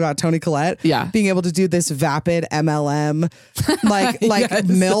similarly about Toni Collette. Yeah. Being able to do this vapid MLM, like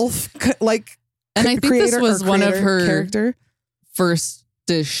MILF, like and I think this was one of her character first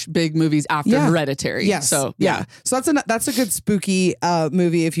big movies after Hereditary. Yes. So So that's a good spooky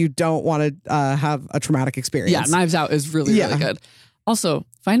movie if you don't want to have a traumatic experience. Yeah, Knives Out is really good. Also,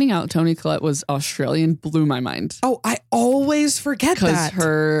 finding out Toni Collette was Australian blew my mind. Oh, I always forget that. Because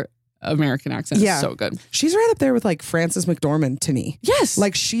her American accent is so good. She's right up there with like Frances McDormand to me. Yes.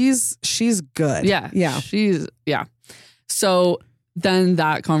 Like she's good. Yeah. So then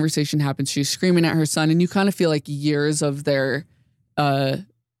that conversation happens. She's screaming at her son, and you kind of feel like years of their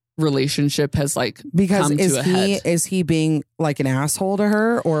relationship has like come to a head. Is he being like an asshole to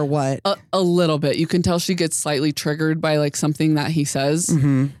her or what? A little bit. You can tell she gets slightly triggered by like something that he says.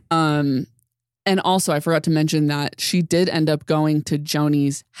 Mm-hmm. And also I forgot to mention that she did end up going to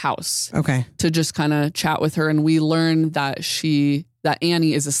Joni's house. Okay. To just kind of chat with her, and we learned that she that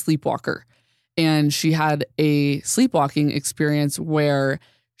Annie is a sleepwalker. And she had a sleepwalking experience where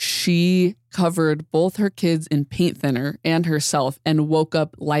she covered both her kids in paint thinner and herself and woke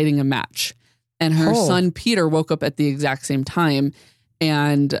up lighting a match. And her son, Peter, woke up at the exact same time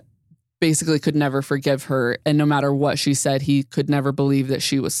and basically could never forgive her. And no matter what she said, he could never believe that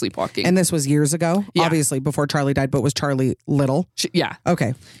she was sleepwalking. And this was years ago, Yeah. obviously before Charlie died, but was Charlie little? Yeah.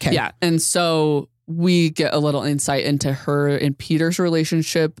 Okay. Yeah. And so we get a little insight into her and Peter's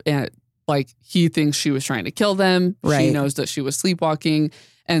relationship. And like, he thinks she was trying to kill them. Right. She knows that she was sleepwalking.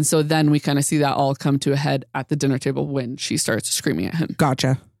 And so then we kind of see that all come to a head at the dinner table when she starts screaming at him.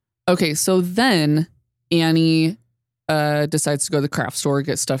 Gotcha. Okay. So then Annie decides to go to the craft store,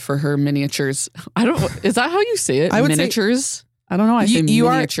 get stuff for her miniatures. Is that how you say it? I would say- miniatures? I don't know. I say You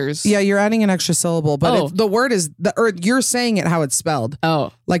miniatures. Yeah, you're adding an extra syllable, but Oh. the word is, or you're saying it how it's spelled.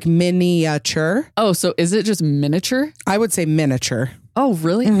 Oh. Like miniature. Oh, so is it just miniature? I would say miniature. Oh,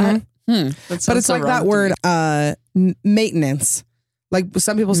 really? Mhm. That But sounds it's so like wrong that to word, me. maintenance. Like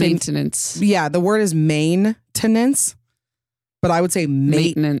some people say, Maintenance. yeah, the word is maintenance, but I would say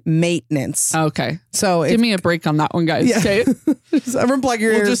Maintenance. maintenance. Okay. So Give me a break on that one, guys. Yeah. Okay. just everyone plug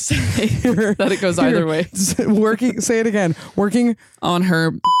your We'll ears. just say that it goes either way. Working, say it again. Working On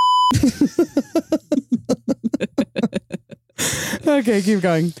her. Okay, keep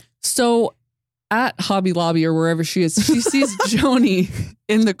going. So at Hobby Lobby or wherever she is, she sees Joni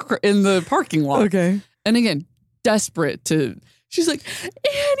in the parking lot. Okay. And again, desperate to, she's like,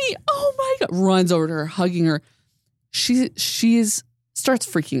 Annie, oh my God, runs over to her, hugging her. She starts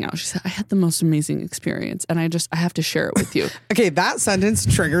freaking out. She said, I had the most amazing experience and I have to share it with you. Okay, that sentence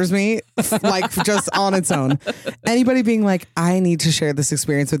triggers me like just on its own. Anybody being like, I need to share this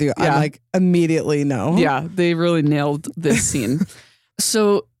experience with you. Yeah. I'm like, immediately no. Yeah, they really nailed this scene.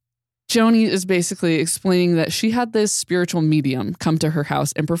 So Joni is basically explaining that she had this spiritual medium come to her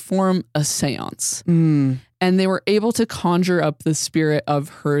house and perform a seance. Mm. And they were able to conjure up the spirit of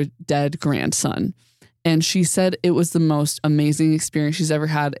her dead grandson. And she said it was the most amazing experience she's ever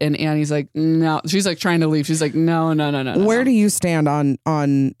had. And Annie's like, no. She's like trying to leave. She's like, no. Where do you stand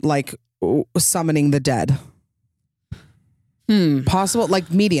on like summoning the dead? Possible, like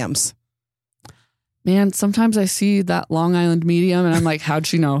mediums. Man, sometimes I see that Long Island medium and I'm like, how'd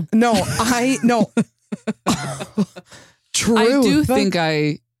she know? No. True. I do think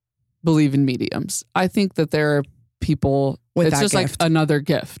I believe in mediums. I think that there are people, With it's that just gift. like another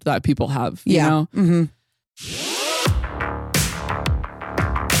gift that people have, you know? Mm-hmm.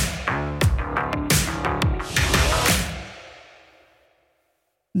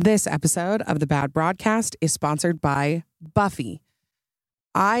 This episode of the Bad Broadcast is sponsored by Buffy.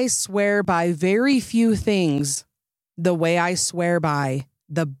 I swear by very few things the way I swear by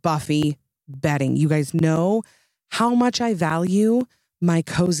the Buffy bedding. You guys know how much I value my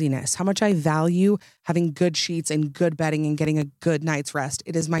coziness, how much I value having good sheets and good bedding and getting a good night's rest.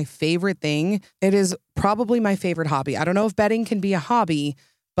 It is my favorite thing. It is probably my favorite hobby. I don't know if bedding can be a hobby,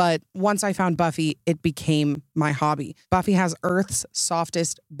 but once I found Buffy, it became my hobby. Buffy has Earth's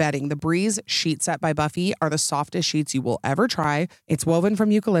softest bedding. The Breeze sheet set by Buffy are the softest sheets you will ever try. It's woven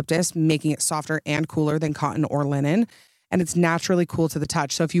from eucalyptus, making it softer and cooler than cotton or linen. And it's naturally cool to the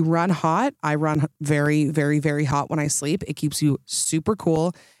touch. So if you run hot, I run very, very, very hot when I sleep. It keeps you super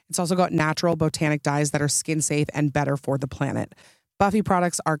cool. It's also got natural botanic dyes that are skin safe and better for the planet. Buffy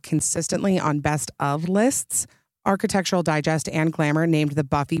products are consistently on best of lists. Architectural Digest and Glamour named the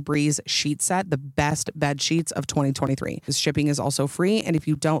Buffy Breeze sheet set the best bed sheets of 2023. This shipping is also free. And if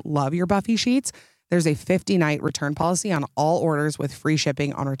you don't love your Buffy sheets, there's a 50-night return policy on all orders with free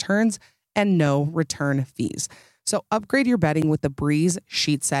shipping on returns and no return fees. So upgrade your bedding with the Breeze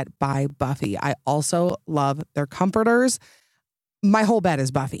sheet set by Buffy. I also love their comforters. My whole bed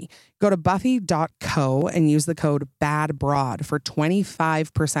is Buffy. Go to buffy.co and use the code BADBROAD for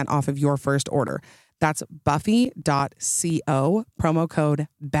 25% off of your first order. That's buffy.co, promo code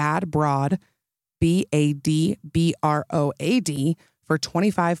BADBROAD, BADBROAD, for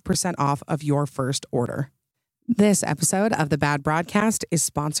 25% off of your first order. This episode of the Bad Broadcast is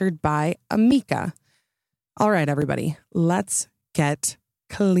sponsored by Amika. All right, everybody, let's get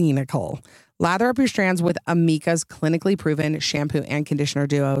clinical. Lather up your strands with Amika's clinically proven shampoo and conditioner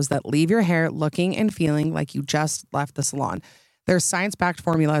duos that leave your hair looking and feeling like you just left the salon. Their science-backed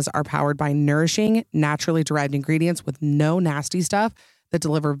formulas are powered by nourishing, naturally derived ingredients with no nasty stuff that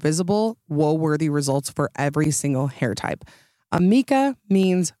deliver visible, woe-worthy results for every single hair type. Amika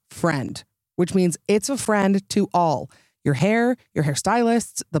means friend, which means it's a friend to all. Your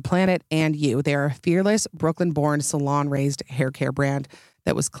hairstylists, the planet, and you. They are a fearless, Brooklyn-born, salon-raised hair care brand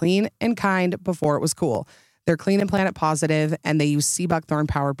that was clean and kind before it was cool. They're clean and planet positive, and they use sea buckthorn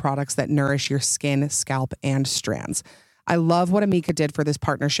powered products that nourish your skin, scalp, and strands. I love what Amika did for this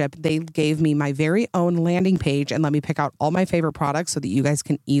partnership. They gave me my very own landing page and let me pick out all my favorite products so that you guys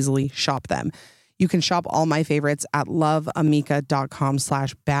can easily shop them. You can shop all my favorites at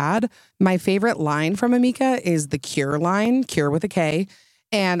loveamika.com/bad. My favorite line from Amika is the Cure line, Cure with a K.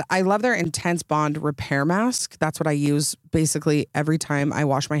 And I love their Intense Bond repair mask. That's what I use basically every time I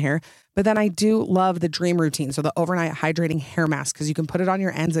wash my hair. But then I do love the Dream Routine. So the overnight hydrating hair mask, because you can put it on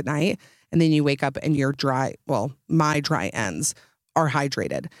your ends at night and then you wake up and your dry, well, my dry ends are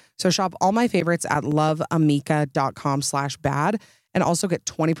hydrated. So shop all my favorites at loveamika.com/bad and also get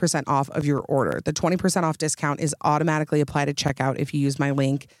 20% off of your order. The 20% off discount is automatically applied at checkout if you use my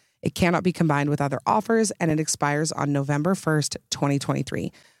link. It cannot be combined with other offers, and it expires on November 1st,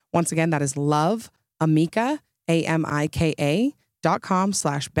 2023. Once again, that is loveamika,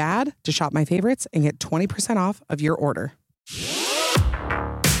 AMIKA.com/bad to shop my favorites and get 20% off of your order.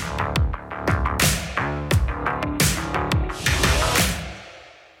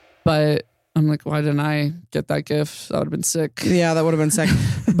 But I'm like, why didn't I get that gift? That would have been sick. Yeah, that would have been sick.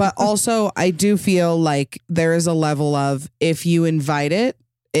 But also, I do feel like there is a level of if you invite it,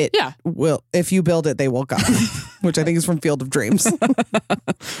 it will. If you build it, they will come, which I think is from Field of Dreams,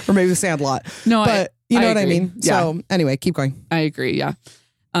 or maybe Sandlot. No, but you know what I mean. Yeah. So anyway, keep going. I agree. Yeah.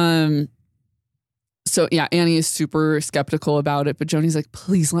 So yeah, Annie is super skeptical about it, but Joni's like,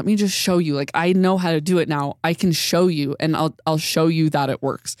 please let me just show you. Like, I know how to do it now. I can show you, and I'll show you that it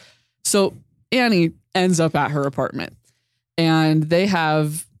works. So Annie ends up at her apartment, and they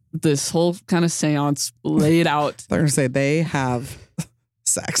have this whole kind of seance laid out. They're gonna say they have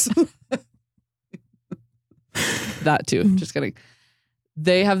sex. That too. Just kidding.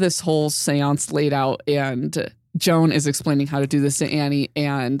 They have this whole seance laid out, and Joan is explaining how to do this to Annie,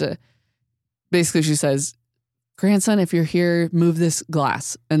 and basically she says, grandson, if you're here, move this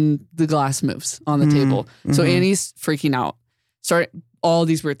glass, and the glass moves on the table. So Annie's freaking out. All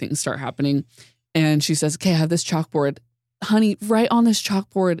these weird things start happening, and she says, okay, I have this chalkboard. Honey, write on this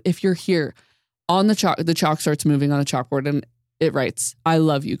chalkboard if you're here. On the chalk starts moving on the chalkboard, and it writes, I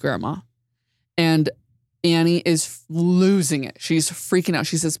love you, Grandma. And Annie is losing it. She's freaking out.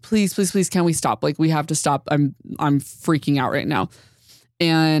 She says, please, please, please, can we stop? Like, we have to stop. I'm freaking out right now.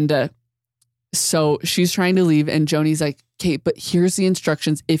 And so she's trying to leave, and Joni's like, okay, but here's the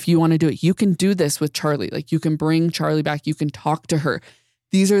instructions. If you want to do it, you can do this with Charlie. Like, you can bring Charlie back. You can talk to her.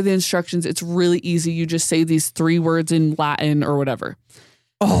 These are the instructions. It's really easy. You just say these 3 words in Latin or whatever.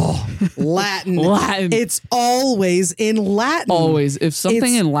 Oh, Latin. Latin. It's always in Latin. Always. If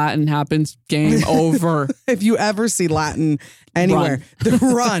something in Latin happens, game over. If you ever see Latin anywhere,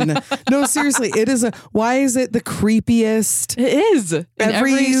 run. No, seriously, it is why is it the creepiest? It is. In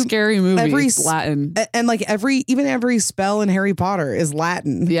every scary movie, it's Latin. And like even every spell in Harry Potter is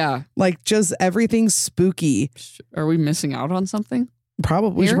Latin. Yeah. Like just everything's spooky. Are we missing out on something?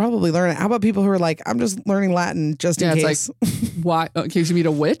 We should probably learn it. How about people who are like, I'm just learning Latin just in case. It's like, why? In case you meet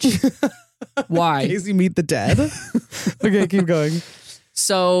a witch? Why? In case you meet the dead. Okay, keep going.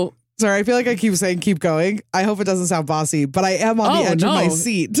 So, sorry, I feel like I keep saying keep going. I hope it doesn't sound bossy, but I am on the edge of my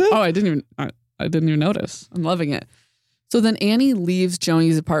seat. Oh, I didn't even notice. I'm loving it. So then Annie leaves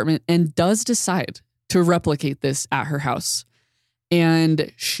Joni's apartment and does decide to replicate this at her house.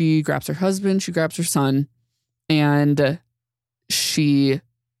 And she grabs her husband, she grabs her son, and she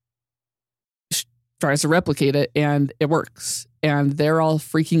tries to replicate it, and it works. And they're all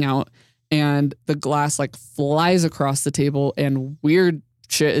freaking out, and the glass like flies across the table, and weird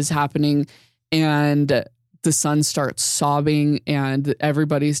shit is happening, and the son starts sobbing, and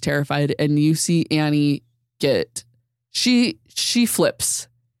everybody's terrified. And you see Annie she flips.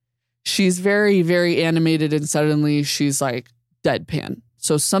 She's very, very animated, and suddenly she's like deadpan.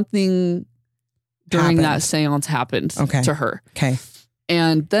 So something during that seance happened to her. Okay.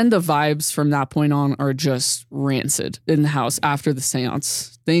 And then the vibes from that point on are just rancid in the house after the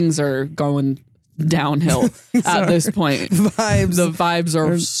seance. Things are going downhill at this point. The vibes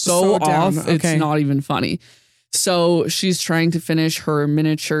are so off. Okay. It's not even funny. So she's trying to finish her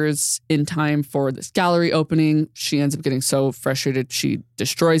miniatures in time for this gallery opening. She ends up getting so frustrated, she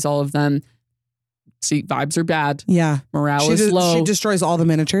destroys all of them. See, vibes are bad. Yeah. Morale is low. She destroys all the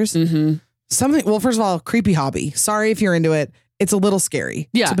miniatures. Well, first of all, creepy hobby. Sorry if you're into it. It's a little scary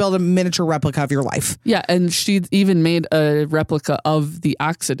to build a miniature replica of your life. Yeah, and she even made a replica of the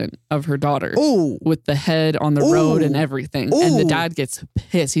accident of her daughter. Ooh. With the head on the road and everything. Ooh. And the dad gets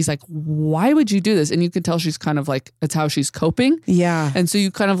pissed. He's like, why would you do this? And you can tell she's kind of like, that's how she's coping. Yeah. And so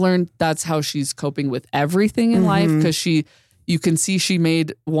you kind of learn that's how she's coping with everything in life, because you You can see she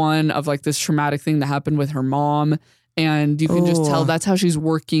made one of like this traumatic thing that happened with her mom. And you can just tell that's how she's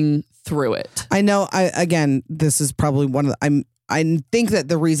working through it. I know. Again, this is probably one of the, I think that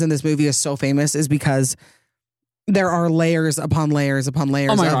the reason this movie is so famous is because there are layers upon layers upon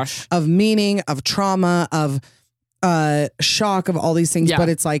layers of meaning, of trauma, of shock, of all these things. Yeah. But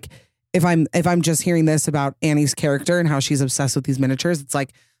it's like, if I'm just hearing this about Annie's character and how she's obsessed with these miniatures, it's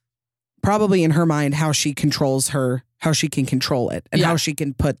like probably in her mind how she controls how she can control it and how she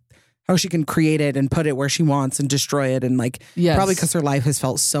can create it and put it where she wants and destroy it. And like, probably because her life has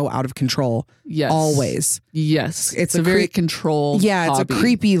felt so out of control. Yes. Always. Yes. It's a very controlled it's hobby. a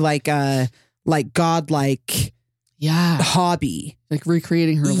creepy, like godlike hobby. Like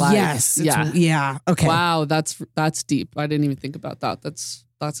recreating her life. Yes. Yeah. Okay. Wow. That's deep. I didn't even think about that. That's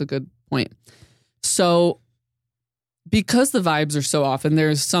a good point. So because the vibes are so off and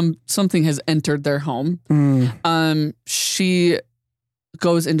there's something has entered their home, she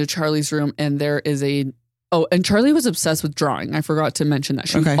goes into Charlie's room and there is and Charlie was obsessed with drawing. I forgot to mention that.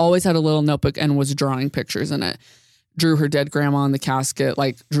 She always had a little notebook and was drawing pictures in it. Drew her dead grandma in the casket,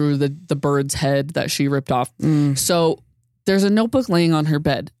 like drew the bird's head that she ripped off. So there's a notebook laying on her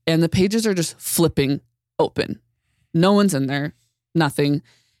bed and the pages are just flipping open. No one's in there, nothing.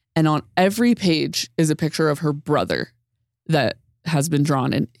 And on every page is a picture of her brother that has been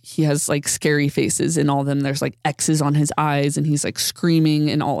drawn, and he has like scary faces in all of them. There's like X's on his eyes and he's like screaming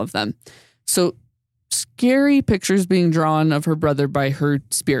in all of them. So scary pictures being drawn of her brother by her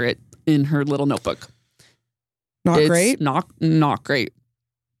spirit in her little notebook. Not great. Not great.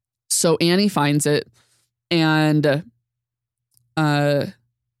 So Annie finds it and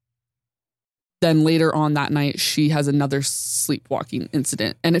then later on that night, she has another sleepwalking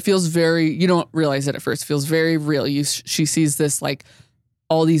incident. And it feels you don't realize it at first, it feels very real. She sees this, like,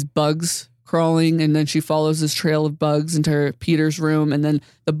 all these bugs crawling, and then she follows this trail of bugs into Peter's room, and then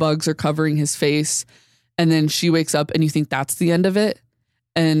the bugs are covering his face. And then she wakes up, and you think that's the end of it.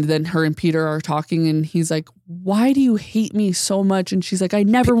 And then her and Peter are talking, and he's like, "Why do you hate me so much?" And she's like, "I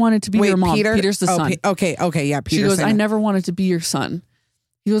never wanted to be your mom." Peter's the son. Okay, yeah. She goes, "I never wanted to be your son."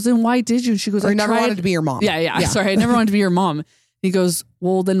 He goes, "Then why did you?" And she goes, "I never wanted to be your mom." Yeah. Sorry, I never wanted to be your mom. He goes,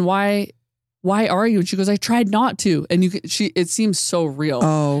 "Well, then why are you?" And she goes, "I tried not to." And it seems so real.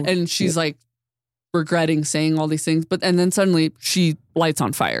 Oh, and she's like regretting saying all these things, and then suddenly she lights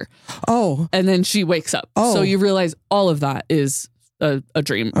on fire. Oh, and then she wakes up. Oh, so you realize all of that is a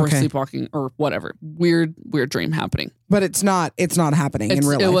dream or sleepwalking or whatever weird dream happening. But it's not happening in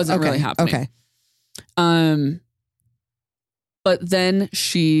real life. It wasn't really happening. Okay. But then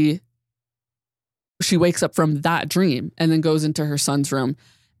she wakes up from that dream and then goes into her son's room,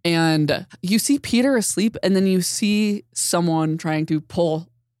 and you see Peter asleep, and then you see someone trying to pull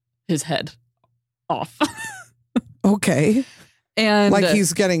his head off. Okay. And like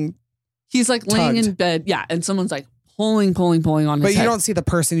he's like laying in bed. Yeah. And someone's like pulling on his head. But you don't see the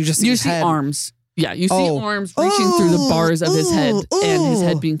person. You just see his head. Arms. Yeah. You see arms reaching through the bars of his head and his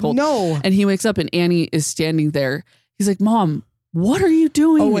head being pulled. No. And he wakes up and Annie is standing there. He's like, "Mom, what are you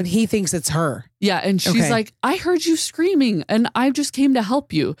doing?" Oh, and he thinks it's her. Yeah. And she's like, "I heard you screaming and I just came to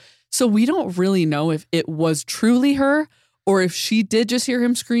help you." So we don't really know if it was truly her or if she did just hear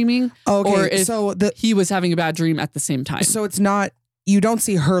him screaming, or if he was having a bad dream at the same time. So it's not, you don't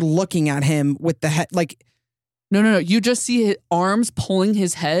see her looking at him with the head, like. No. You just see his arms pulling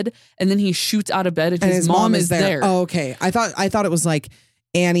his head, and then he shoots out of bed, and his mom is there. Oh, okay. I thought it was like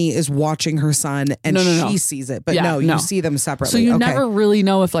Annie is watching her son, and she sees it, but you see them separately. So you never really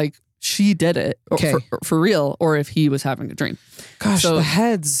know if like she did it for real, or if he was having a dream. Gosh, so, the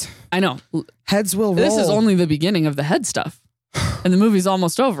heads. I know. Heads will roll. This is only the beginning of the head stuff, and the movie's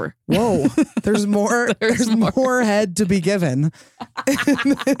almost over. Whoa, there's more. there's more head to be given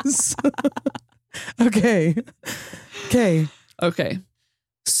in this. Okay.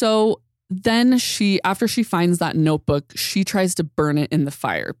 So then after she finds that notebook, she tries to burn it in the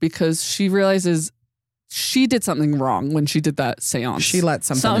fire because she realizes she did something wrong when she did that seance. She let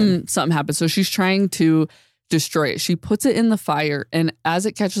something happen. So she's trying to destroy it. She puts it in the fire, and as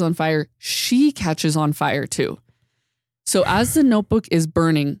it catches on fire, she catches on fire too. So as the notebook is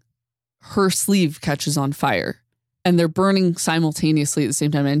burning, her sleeve catches on fire. And they're burning simultaneously at the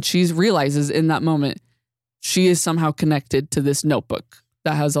same time. And she realizes in that moment, she is somehow connected to this notebook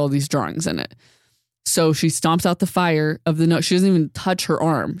that has all these drawings in it. So she stomps out the fire of the note. She doesn't even touch her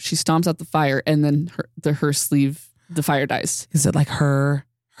arm. She stomps out the fire, and then her sleeve, the fire dies. Is it like her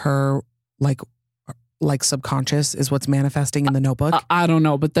like subconscious is what's manifesting in the notebook? I don't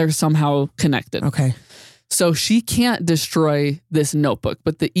know, but they're somehow connected. Okay. So she can't destroy this notebook,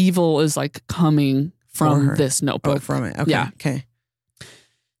 but the evil is like coming from her. this notebook. Oh, from it. Okay. Yeah. Okay.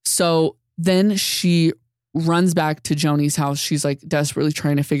 So then she runs back to Joni's house. She's like desperately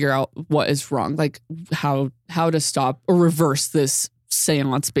trying to figure out what is wrong, like how to stop or reverse this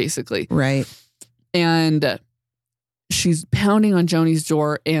seance, basically. Right. And she's pounding on Joni's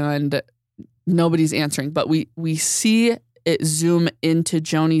door and nobody's answering. But we see it zoom into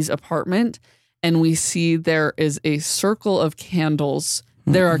Joni's apartment and we see there is a circle of candles.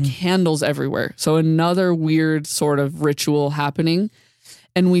 There are candles everywhere. So another weird sort of ritual happening.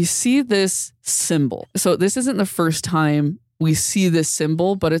 And we see this symbol. So this isn't the first time we see this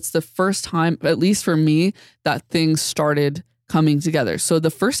symbol, but it's the first time, at least for me, that things started coming together. So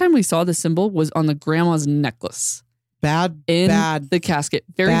the first time we saw the symbol was on the grandma's necklace. Bad. In the casket.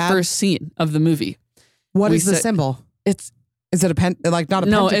 Very first scene of the movie. What is the symbol? Is it a pen? Like not a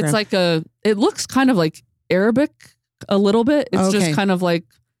no, pentagram? it's like it looks kind of like Arabic a little bit. It's just kind of like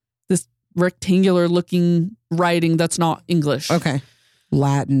this rectangular looking writing that's not English. Okay.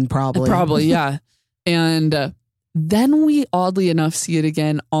 Latin, probably. Probably, yeah. And then we, oddly enough, see it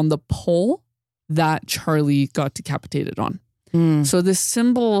again on the pole that Charlie got decapitated on. So this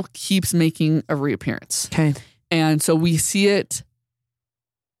symbol keeps making a reappearance. Okay. And so we see it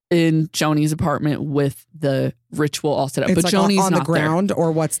in Joni's apartment with the ritual all set up. It's but like Joni's on the not ground there.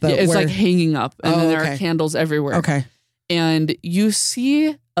 or what's the... Yeah, it's where? like hanging up and then there okay. are candles everywhere. Okay. And you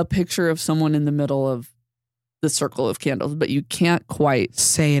see a picture of someone in the middle of the circle of candles, but you can't quite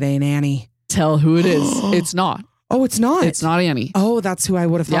say it ain't Annie. Tell who it is. It's not. Oh, it's not? It's not Annie. Oh, that's who I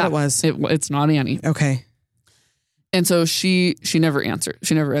would have thought it was. It's not Annie. Okay. And so she never answered.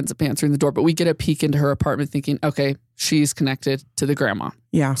 She never ends up answering the door, but we get a peek into her apartment thinking, okay, she's connected to the grandma.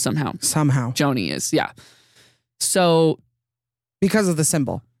 Yeah. Somehow. Joni is. Yeah. So. Because of the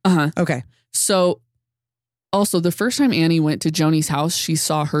symbol. Okay. So also the first time Annie went to Joni's house, she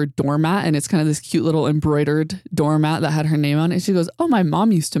saw her doormat and it's kind of this cute little embroidered doormat that had her name on it. And she goes, oh, my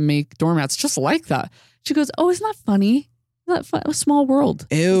mom used to make doormats just like that. She goes, oh, isn't that funny? Isn't that fun? A small world.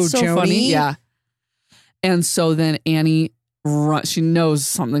 Ew, it's so Joni. funny. Yeah. And so then Annie, she knows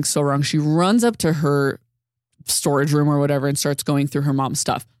something's so wrong. She runs up to her storage room or whatever and starts going through her mom's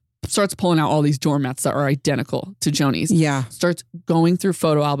stuff. Starts pulling out all these doormats that are identical to Joni's. Yeah. Starts going through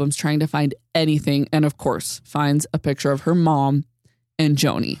photo albums, trying to find anything. And of course, finds a picture of her mom and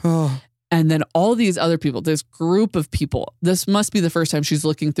Joni. Oh. And then all these other people, this group of people. This must be the first time she's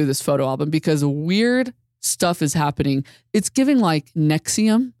looking through this photo album because weird stuff is happening. It's giving like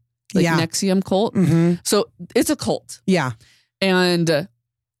NXIVM. NXIVM cult. Mm-hmm. So it's a cult. Yeah. And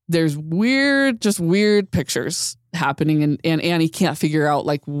there's weird pictures happening and Annie can't figure out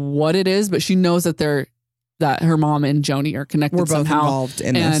like what it is, but she knows that her mom and Joni are connected We're both somehow. Involved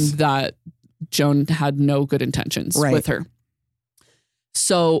in and this. that Joan had no good intentions with her.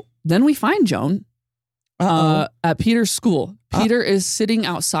 So then we find Joan at Peter's school. Peter is sitting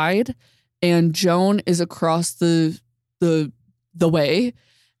outside and Joan is across the way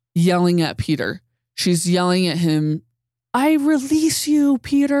yelling at Peter. She's yelling at him, I release you,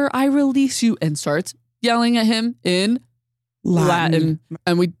 Peter, I release you, and starts yelling at him in Latin.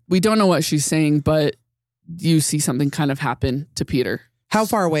 And we don't know what she's saying, but you see something kind of happen to Peter. How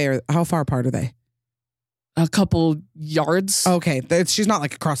far apart are they? A couple yards. Okay. She's not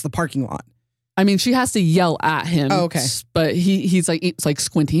like across the parking lot. I mean, she has to yell at him. Oh, okay. But he's like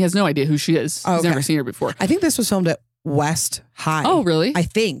squinting. He has no idea who she is. Oh, He's okay. never seen her before. I think this was filmed at West High. Oh, really? I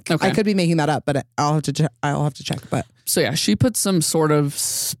think. Okay. I could be making that up, but I'll have to check. But so yeah, she puts some sort of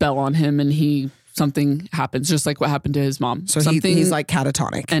spell on him, and something happens, just like what happened to his mom. So something he's like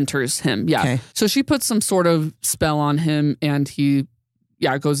catatonic. Enters him. Yeah. Okay. So she puts some sort of spell on him, and he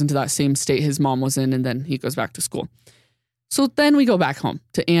goes into that same state his mom was in, and then he goes back to school. So then we go back home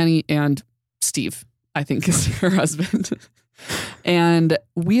to Annie and Steve, I think is her husband. And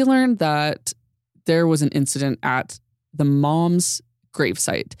we learned that there was an incident at the mom's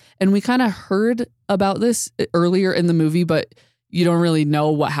gravesite. And we kind of heard about this earlier in the movie, but you don't really know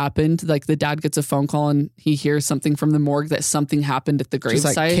what happened. Like the dad gets a phone call and he hears something from the morgue that something happened at the gravesite.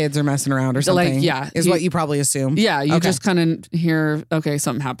 Just like kids are messing around or something. Like, yeah. Is what you probably assume. Yeah. You Okay. just kind of hear, okay,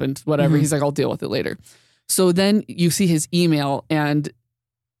 something happened, whatever. Mhm. He's like, I'll deal with it later. So then you see his email and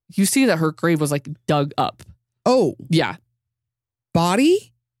you see that her grave was like dug up. Oh. Yeah.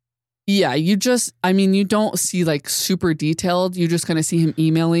 Body? Yeah, you don't see like super detailed. You just kind of see him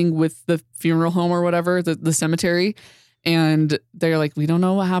emailing with the funeral home or whatever, the cemetery. And they're like, we don't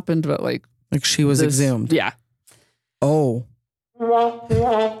know what happened, but like she was exhumed. Yeah. Oh.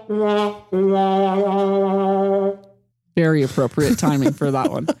 Very appropriate timing for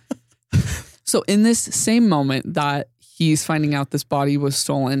that one. So in this same moment that he's finding out this body was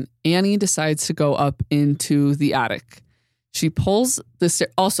stolen, Annie decides to go up into the attic. She pulls the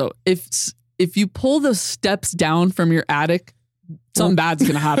stairs. Also, if you pull the steps down from your attic, something bad's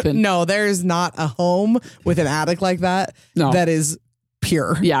going to happen. No, there's not a home with an attic like that that is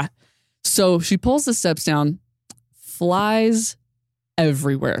pure. Yeah. So she pulls the steps down, flies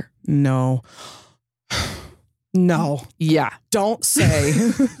everywhere. No. No. Yeah. Don't say.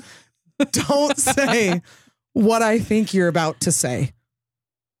 Don't say what I think you're about to say.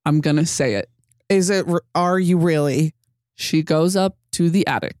 I'm going to say it. Are you really? She goes up to the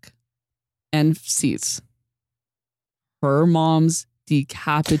attic and sees her mom's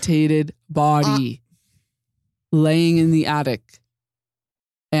decapitated body laying in the attic.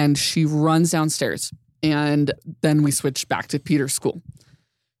 And she runs downstairs. And then we switch back to Peter's school.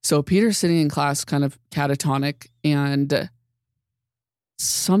 So Peter's sitting in class kind of catatonic, and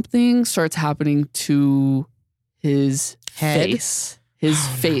something starts happening to his face. His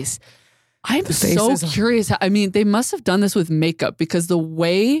face. I'm so curious. I mean, they must have done this with makeup, because the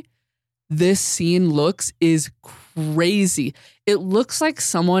way this scene looks is crazy. It looks like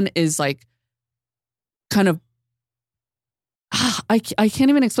someone is like kind of, I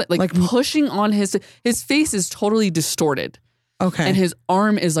can't even explain, like pushing on his face is totally distorted. Okay. And his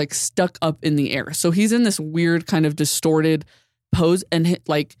arm is like stuck up in the air. So he's in this weird kind of distorted pose, and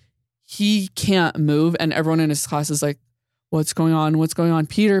he can't move. And everyone in his class is like, what's going on? What's going on?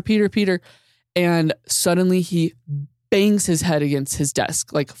 Peter. And suddenly he bangs his head against his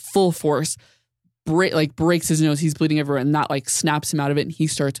desk, like full force, breaks his nose. He's bleeding everywhere. And that like snaps him out of it. And he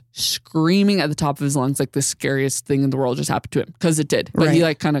starts screaming at the top of his lungs like the scariest thing in the world just happened to him, because it did. But he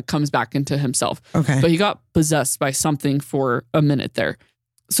like kind of comes back into himself. Okay. But he got possessed by something for a minute there.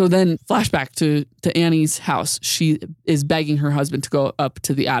 So then flashback to Annie's house. She is begging her husband to go up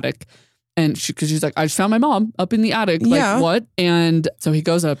to the attic. And because she's like, I just found my mom up in the attic. Like, what? And so he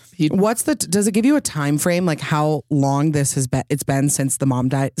goes up. Does it give you a time frame, like how long it's been since the mom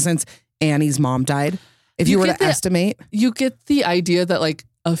died, since Annie's mom died? If you were to estimate, you get the idea that like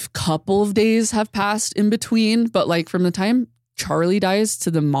a couple of days have passed in between, but like from the time Charlie dies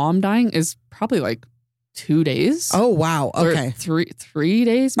to the mom dying is probably like 2 days. Oh, wow. Okay. Or 3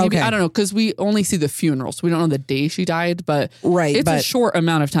 days, maybe. Okay. I don't know, because we only see the funeral, so we don't know the day she died, but it's a short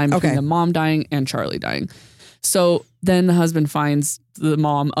amount of time between the mom dying and Charlie dying. So then the husband finds the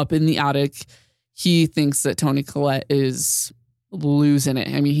mom up in the attic. He thinks that Toni Collette is losing it.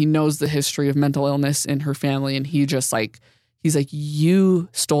 I mean, he knows the history of mental illness in her family, and he's like, you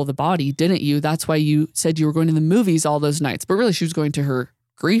stole the body, didn't you? That's why you said you were going to the movies all those nights. But really, she was going to her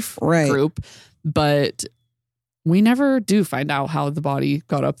grief group. But we never do find out how the body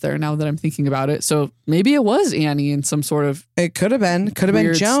got up there, now that I'm thinking about it. So maybe it was Annie in some sort of... It could have been. Could have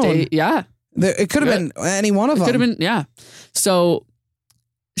been Joan. State. Yeah. It could have been any one of them. It could have been, yeah. So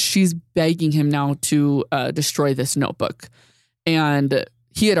she's begging him now to destroy this notebook. And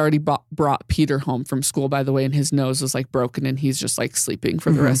he had already brought Peter home from school, by the way, and his nose was like broken, and he's just like sleeping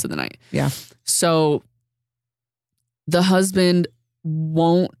for the rest of the night. Yeah. So the husband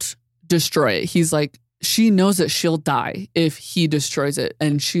won't destroy it. He's like, she knows that she'll die if he destroys it.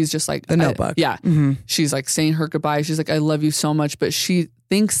 And she's just like... The notebook. Yeah. Mm-hmm. She's like saying her goodbye. She's like, I love you so much. But she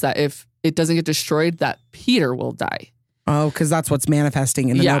thinks that if it doesn't get destroyed, that Peter will die. Oh, because that's what's manifesting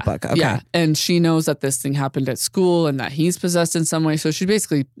in the notebook. Okay. Yeah. And she knows that this thing happened at school and that he's possessed in some way. So she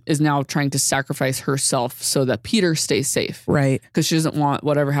basically is now trying to sacrifice herself so that Peter stays safe. Right. Because she doesn't want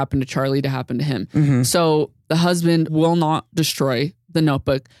whatever happened to Charlie to happen to him. Mm-hmm. So the husband will not destroy the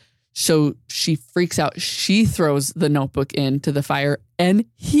notebook. So she freaks out. She throws the notebook into the fire, and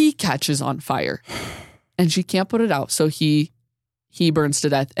he catches on fire, and she can't put it out. So he burns to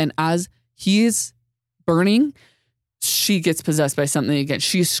death. And as he is burning, she gets possessed by something again.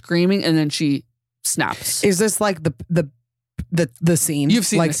 She's screaming, and then she snaps. Is this like the scene? You've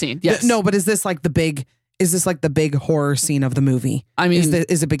seen like, the scene, yes. No, but is this like the big horror scene of the movie? I mean,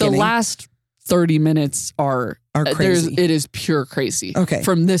 is it beginning? The last 30 minutes are crazy. It is pure crazy. Okay.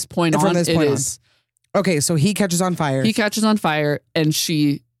 From this point on, it is. Okay, so he catches on fire. He catches on fire, and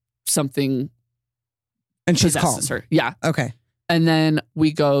something and she's possesses calm. her. Yeah. Okay. And then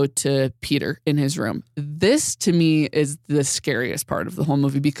we go to Peter in his room. This, to me, is the scariest part of the whole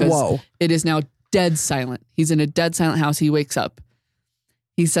movie, because it is now dead silent. He's in a dead silent house. He wakes up.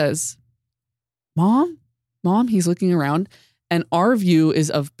 He says, Mom? He's looking around, and our view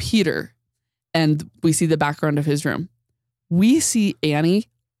is of Peter. And we see the background of his room. We see Annie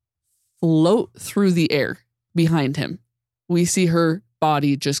float through the air behind him. We see her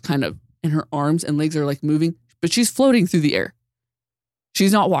body just kind of, and her arms and legs are like moving, but she's floating through the air.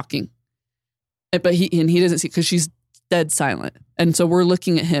 She's not walking. But he doesn't see, because she's dead silent. And so we're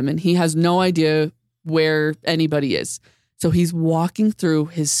looking at him and he has no idea where anybody is. So he's walking through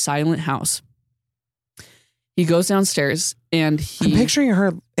his silent house. He goes downstairs and I'm picturing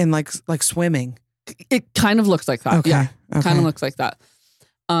her in like swimming. It kind of looks like that. Okay. Yeah. Okay. Kind of looks like that.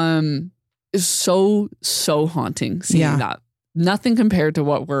 It's so haunting seeing that. Nothing compared to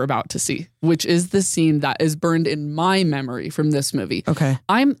what we're about to see, which is the scene that is burned in my memory from this movie. Okay.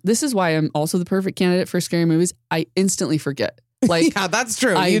 This is why I'm also the perfect candidate for scary movies. I instantly forget. Like, yeah, that's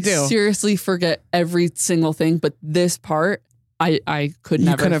true. I You do. seriously forget every single thing, but this part, I could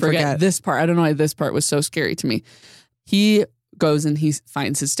never forget this part. I don't know why this part was so scary to me. He goes and he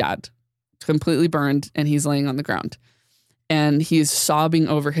finds his dad completely burned and he's laying on the ground and he is sobbing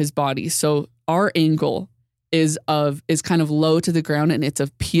over his body. So our angle is kind of low to the ground and it's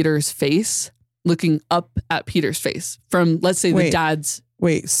of Peter's face looking up at Peter's face from, let's say, the dad's.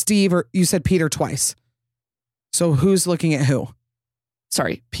 Wait, Steve, or you said Peter twice. So who's looking at who?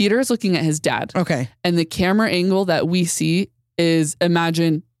 Sorry, Peter's looking at his dad. Okay. And the camera angle that we see is,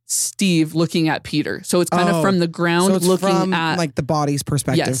 imagine Steve looking at Peter. So it's kind of from the ground, so it's looking from, at like the body's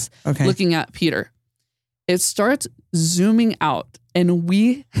perspective. Yes. Okay. Looking at Peter. It starts zooming out and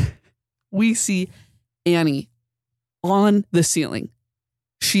we see Annie on the ceiling.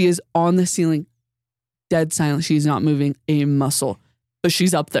 She is on the ceiling, dead silent. She's not moving a muscle, but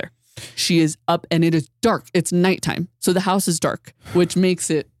she's up there. She is up and it is dark. It's nighttime. So the house is dark, which makes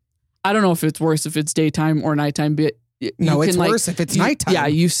it, I don't know if it's worse if it's daytime or nighttime, but no, it's worse if it's nighttime. Yeah,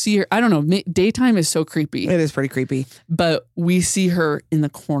 you see her. I don't know. Daytime is so creepy. It is pretty creepy. But we see her in the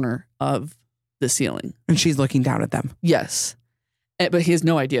corner of the ceiling. And she's looking down at them. Yes. But he has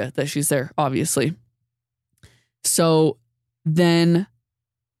no idea that she's there, obviously. So then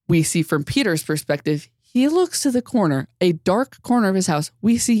we see from Peter's perspective, he looks to the corner, a dark corner of his house.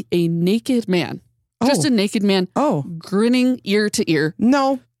 We see a naked man, just a naked man, grinning ear to ear.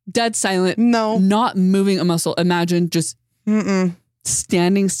 No. Dead silent. No. Not moving a muscle. Imagine just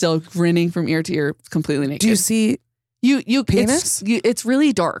standing still, grinning from ear to ear, completely naked. Do you see you penis? It's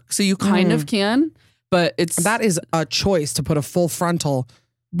really dark, so you kind of can, but that is a choice to put a full frontal.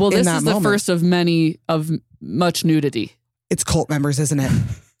 Well, this is the first of much nudity. It's cult members, isn't it?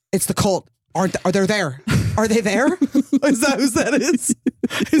 It's the cult. Are they there? Are they there? Is that who that is?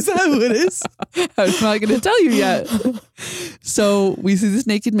 Is that who it is? I'm not going to tell you yet. So we see this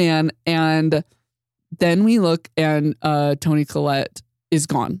naked man, and then we look, and Toni Collette is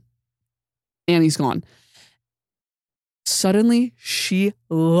gone. Annie's gone. Suddenly, she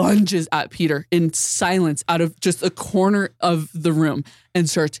lunges at Peter in silence out of just a corner of the room and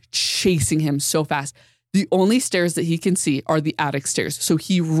starts chasing him so fast. The only stairs that he can see are the attic stairs. So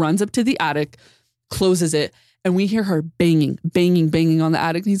he runs up to the attic, closes it, and we hear her banging on the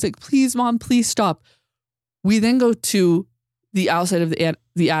attic. And he's like, please, Mom, please stop. We then go to the outside of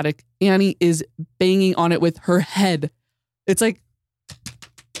the attic. Annie is banging on it with her head. It's like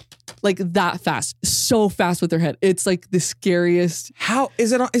that fast, so fast with her head. It's like the scariest. How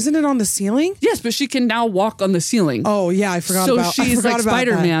is it? Isn't it on the ceiling? Yes, but she can now walk on the ceiling. Oh yeah, I forgot about. So she's like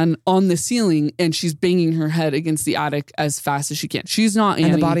Spider-Man on the ceiling, and she's banging her head against the attic as fast as she can. She's not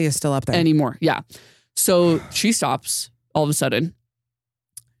Annie, and the body is still up there anymore. Yeah. So she stops all of a sudden.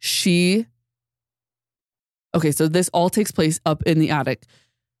 Okay, so this all takes place up in the attic.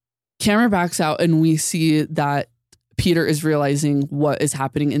 Camera backs out, and we see that Peter is realizing what is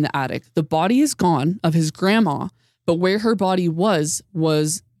happening in the attic. The body is gone of his grandma, but where her body was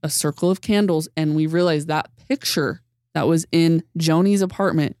a circle of candles. And we realize that picture that was in Joni's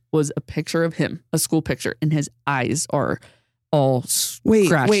apartment was a picture of him, a school picture, and his eyes are all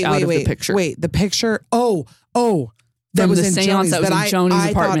scratched out of the picture. Wait, the picture? Oh, that from was the in seance Joni's. that was in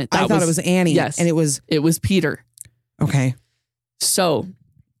Joni's apartment. I thought it was Annie. Yes, and it was Peter. Okay, so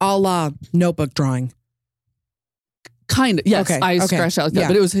a la Notebook drawing. Kind of, yes. I scratched out like that,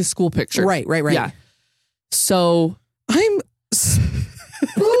 but it was his school picture. Right. Yeah. So I'm spooked.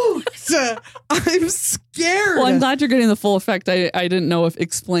 I'm scared. Well, I'm glad you're getting the full effect. I didn't know if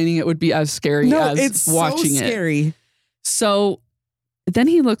explaining it would be as scary as it's watching so scary. it. So then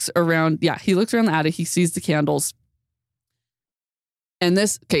he looks around. Yeah, he looks around the attic. He sees the candles. And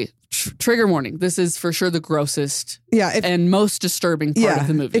this, trigger warning. This is for sure the grossest and most disturbing part of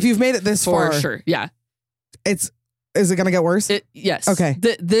the movie. If you've made it this far. For sure, yeah. Is it going to get worse? Yes. Okay.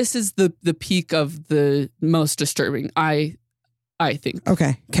 This is the peak of the most disturbing, I think.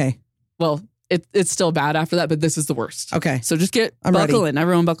 Okay. Well, it's still bad after that, but this is the worst. Okay. So just buckle in.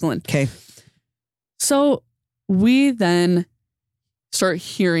 Everyone buckle in. Okay. So we then start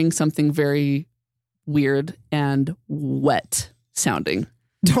hearing something very weird and wet sounding.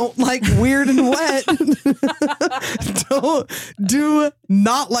 don't like weird and wet. do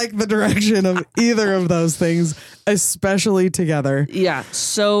not like the direction of either of those things, especially together. Yeah.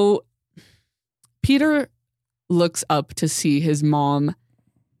 So Peter looks up to see his mom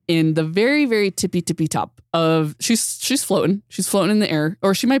in the very, very tippy top of she's floating. She's floating in the air,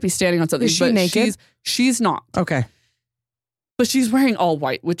 or she might be standing on something. Is she naked? She's not. Okay. But she's wearing all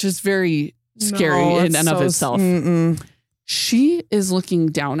white, which is very scary in and of itself. She is looking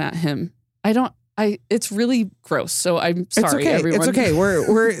down at him. It's really gross. So I'm sorry, everyone. It's okay.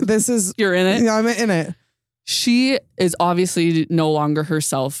 We're this is You're in it? Yeah, I'm in it. She is obviously no longer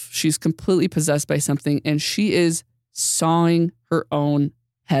herself. She's completely possessed by something, and she is sawing her own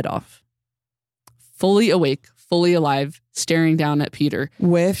head off. Fully awake, fully alive, staring down at Peter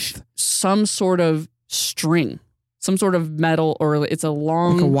with some sort of string, some sort of metal, or it's a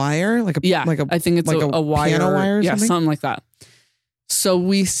long, like a wire, I think it's like a wire, piano wire, or something like that. So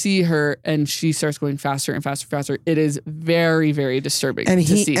we see her, and she starts going faster and faster, faster. It is very, very disturbing. And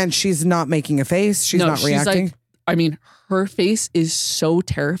to see. And she's not making a face. She's not reacting. Her face is so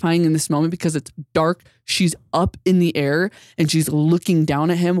terrifying in this moment because it's dark. She's up in the air and she's looking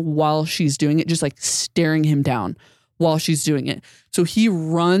down at him while she's doing it, just like staring him down while she's doing it. So he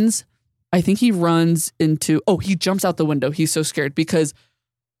runs. I think he runs into. He jumps out the window. He's so scared because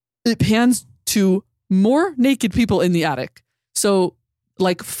it pans to more naked people in the attic. So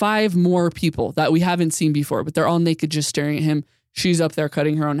like 5 more people that we haven't seen before, but they're all naked, just staring at him. She's up there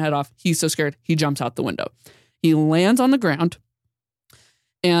cutting her own head off. He's so scared. He jumps out the window. He lands on the ground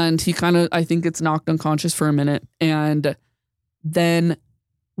and he kind of, I think, gets knocked unconscious for a minute. And then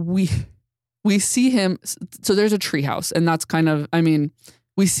we see him. So there's a treehouse, and that's kind of,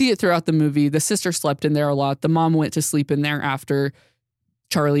 we see it throughout the movie. The sister slept in there a lot. The mom went to sleep in there after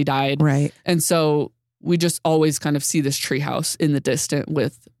Charlie died. Right. And so we just always kind of see this treehouse in the distance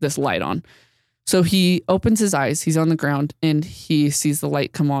with this light on. So he opens his eyes. He's on the ground and he sees the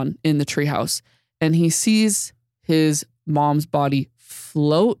light come on in the treehouse. And he sees his mom's body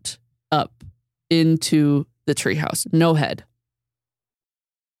float up into the treehouse. No head.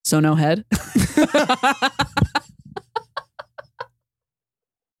 So no head.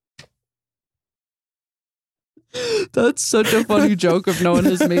 That's such a funny joke if no one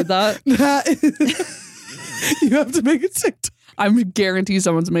has made that. You have to make a TikTok. I'm guarantee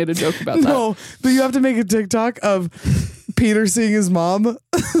someone's made a joke about that. No, but you have to make a TikTok of Peter seeing his mom.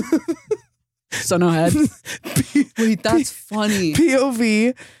 So no head. Wait, that's funny.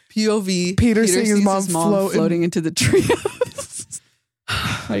 POV. Peter seeing his mom floating into the tree.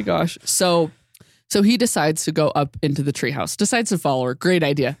 Oh my gosh. So he decides to go up into the treehouse. Decides to follow her. Great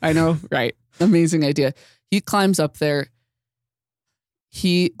idea. I know, right? Amazing idea. He climbs up there.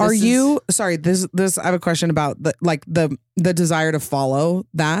 I have a question about the desire to follow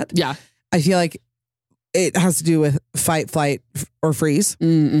that. Yeah. I feel like it has to do with fight, flight, or freeze.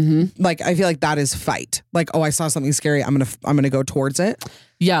 Mm-hmm. Like, I feel like that is fight. Like, I saw something scary. I'm gonna go towards it.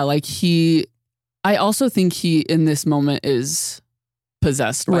 Yeah, like I also think he in this moment is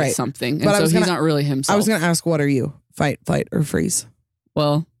possessed by something, and so he's not really himself. I was gonna ask, what are you? Fight, flight, or freeze?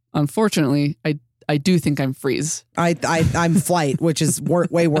 Well, unfortunately, I do think I'm freeze. I'm flight, which is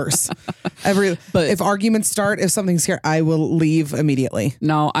way worse. But if arguments start, if something's scary, I will leave immediately.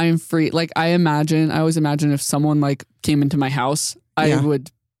 No, I'm free. Like I always imagine if someone like came into my house, I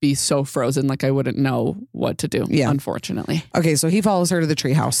would be so frozen, like I wouldn't know what to do. Yeah, unfortunately. Okay, so he follows her to the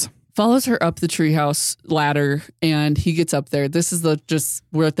treehouse. Follows her up the treehouse ladder, and he gets up there. This is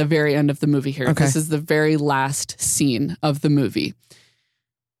we're at the very end of the movie here. Okay. This is the very last scene of the movie.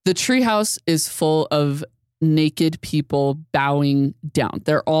 The treehouse is full of naked people bowing down.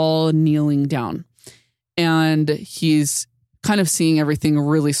 They're all kneeling down. And he's kind of seeing everything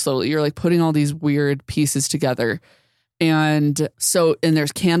really slowly. You're like putting all these weird pieces together. And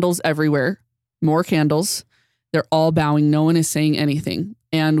there's candles everywhere, more candles. They're all bowing. No one is saying anything.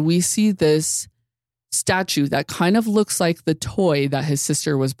 And we see this statue that kind of looks like the toy that his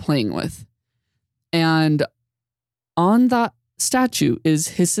sister was playing with. And on that statue is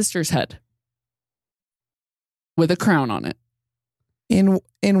his sister's head with a crown on it.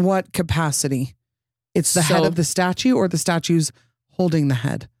 In what capacity? It's the head of the statue, or the statue's holding the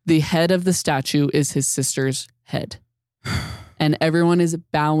head? The head of the statue is his sister's head. And everyone is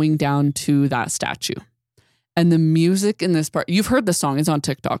bowing down to that statue. And the music in this part, you've heard the song, it's on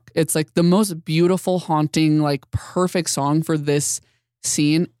TikTok. It's like the most beautiful, haunting, like perfect song for this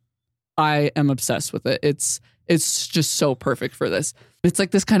scene. I am obsessed with it. It's just so perfect for this. It's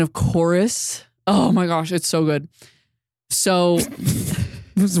like this kind of chorus. Oh my gosh, it's so good. So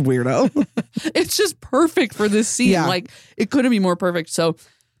this is weirdo. It's just perfect for this scene. Yeah. Like it couldn't be more perfect. So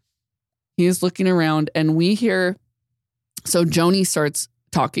he is looking around and we hear, so Joni starts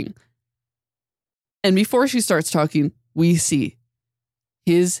talking. And before she starts talking, we see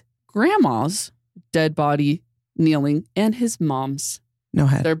his grandma's dead body kneeling and his mom's. No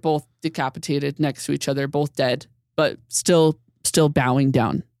head. They're both decapitated next to each other, both dead, but still bowing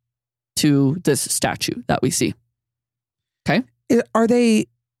down to this statue that we see. Okay. Are they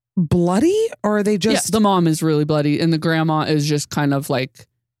bloody or are they just... Yeah, the mom is really bloody and the grandma is just kind of like,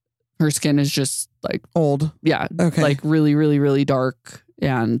 her skin is just like... old? Yeah. Okay. Like really, really, really dark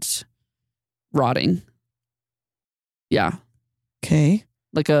and rotting. Yeah. Okay.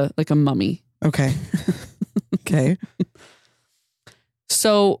 Like a mummy. Okay. Okay.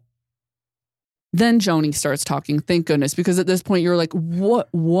 So then Joni starts talking. Thank goodness. Because at this point you're like,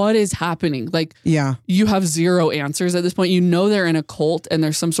 what is happening? Like, Yeah. you have zero answers at this point. You know they're in a cult and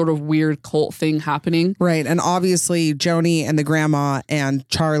there's some sort of weird cult thing happening. Right. And obviously Joni and the grandma and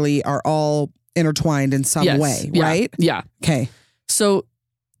Charlie are all intertwined in some way, Yeah. right? Yeah. Okay. So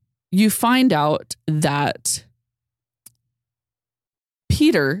you find out that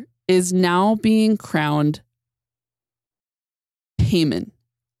Peter is now being crowned Payman.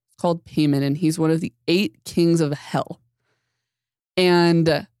 It's called Payman, and he's one of the 8 kings of hell.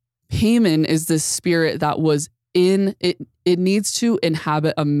 And Payman is this spirit that was in it. It needs to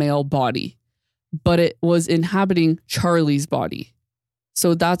inhabit a male body, but it was inhabiting Charlie's body.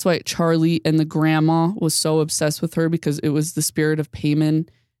 So that's why Charlie and the grandma was so obsessed with her, because it was the spirit of Payman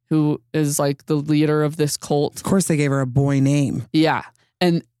who is like the leader of this cult. Of course they gave her a boy name. Yeah.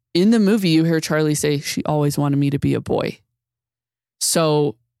 And in the movie, you hear Charlie say, she always wanted me to be a boy.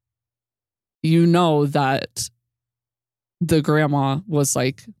 So you know that the grandma was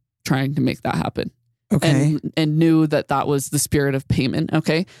like trying to make that happen. Okay. And knew that that was the spirit of Payman.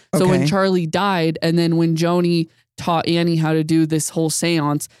 Okay. So when Okay. Charlie died, and then when Joni taught Annie how to do this whole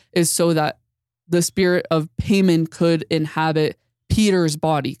seance, is so that the spirit of Payman could inhabit Peter's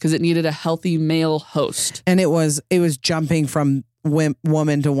body, because it needed a healthy male host. And it was jumping from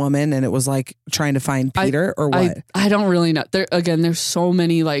woman to woman, and it was like trying to find Peter or what? I don't really know. There's so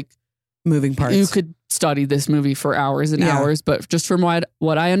many like Moving parts. you could study this movie for hours and Yeah. hours, but just from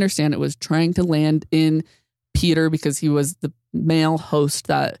what I understand, it was trying to land in Peter because he was the male host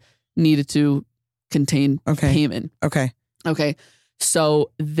that needed to contain Payman. Okay. Okay.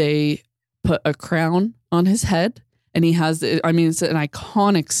 So they put a crown on his head, and he has, I mean, it's an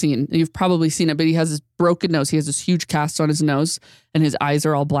iconic scene. You've probably seen it, but he has this broken nose. He has this huge cast on his nose, and his eyes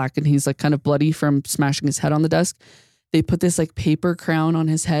are all black, and he's like kind of bloody from smashing his head on the desk. They put this like paper crown on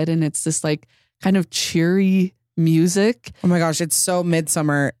his head, and it's this like kind of cheery music. Oh my gosh, it's so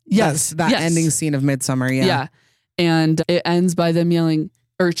Midsummer. Yes. That Yes. ending scene of Midsummer. Yeah. Yeah. And it ends by them yelling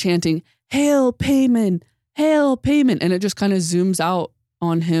or chanting, "Hail Payman, hail Payman." And it just kind of zooms out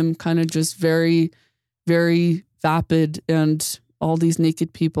on him, kind of just very, very vapid, and all these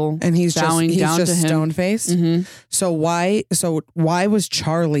naked people. And he's bowing just down to him. stone faced. Mhm. So why was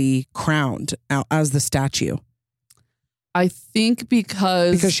Charlie crowned as the statue? I think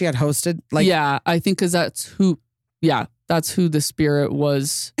because she had hosted yeah, I think because that's who the spirit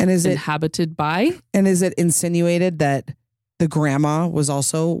was and is inhabited by. And is it insinuated that the grandma was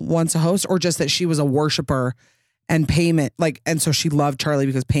also once a host, or just that she was a worshiper and Payman, and so she loved Charlie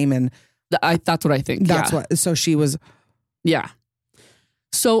because Payman. That's what I think. That's yeah. what. So she was. Yeah.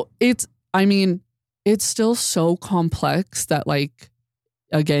 So it's still so complex that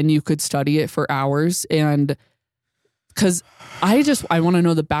again, you could study it for hours, and because I want to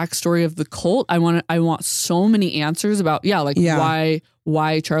know the backstory of the cult. I want so many answers about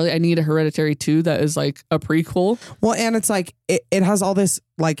why Charlie. I need a Hereditary 2 that is like a prequel. Well, and it's like it has all this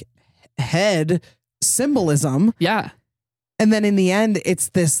head symbolism. Yeah. And then in the end, it's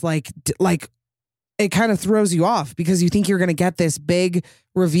this it kind of throws you off because you think you're going to get this big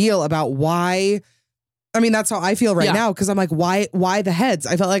reveal about why. I mean, that's how I feel right now, because I'm like, why the heads?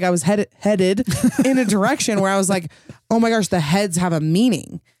 I felt like I was headed in a direction where I was like, oh my gosh, the heads have a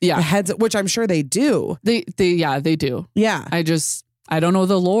meaning. Yeah. The heads, which I'm sure they do. They do. Yeah. I don't know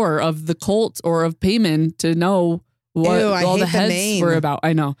the lore of the cult or of Payman to know what all the heads were about.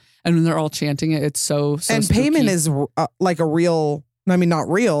 I know. And when they're all chanting it, it's so and spooky. Payman is like a real, I mean, not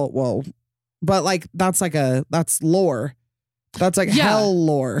real. Well, but that's lore. That's hell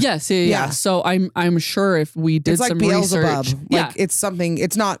lore. Yes, yeah. So I'm sure if we did it's like some Beelzebub. research, It's something.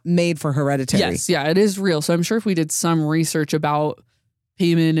 It's not made for Hereditary. Yes, yeah, it is real. So I'm sure if we did some research about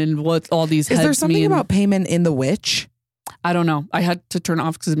Payman and what all these heads is there something mean, about Payman in The Witch? I don't know. I had to turn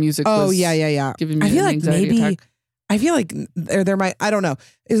off because the music. Oh was yeah. Giving me I feel an like anxiety maybe. attack. I feel like there might, I don't know.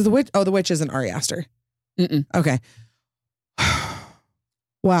 Is the witch? Oh, the witch isn't Ari Aster. Mm-mm. Okay.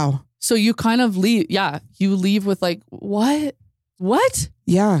 Wow. So you kind of leave. Yeah. You leave with like, what?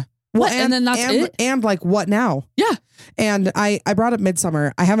 Yeah. Well, What? And then that's it? And like, what now? Yeah. And I brought up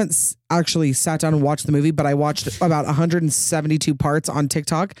Midsommar. I haven't actually sat down and watched the movie, but I watched about 172 parts on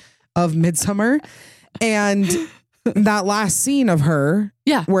TikTok of Midsommar. And that last scene of her,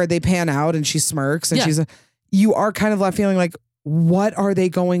 Yeah. where they pan out and she smirks and Yeah. you are kind of left feeling like, what are they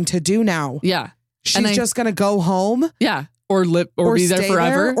going to do now? Yeah. She's just going to go home Yeah. Or live or be there stay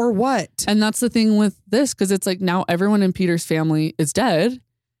forever. or what? And that's the thing with this, because it's like now everyone in Peter's family is dead.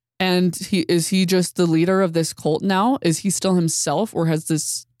 And is he just the leader of this cult now? Is he still himself, or has this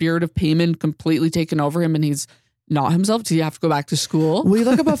spirit of Paimon completely taken over him and he's not himself? Do you have to go back to school? Will you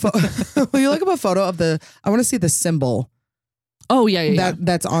look up a will you look up a photo of I want to see the symbol. Oh yeah.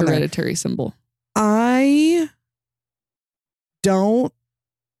 That's on there. Hereditary symbol. I don't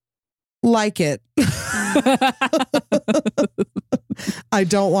like it. I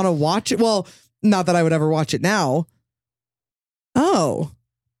don't want to watch it. Well, not that I would ever watch it now. Oh.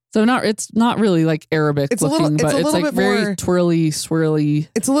 So it's not really like Arabic It's looking, but it's like very more, twirly, swirly.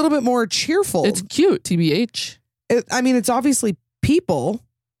 It's a little bit more cheerful. It's cute, TBH. It's obviously people,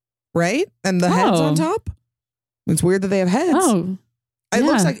 right? And the heads on top. It's weird that they have heads. Oh.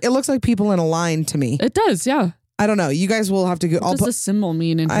 It looks like people in a line to me. It does, yeah. I don't know. You guys will have to go. What does the symbol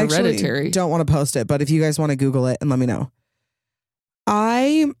mean in Hereditary? I don't want to post it, but if you guys want to Google it and let me know.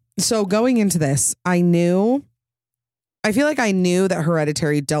 So going into this, I feel like I knew that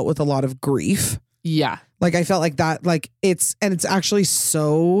Hereditary dealt with a lot of grief. Yeah. Like I felt like that, like it's actually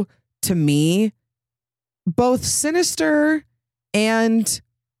so, to me, both sinister and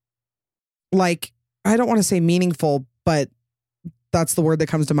like, I don't want to say meaningful, but that's the word that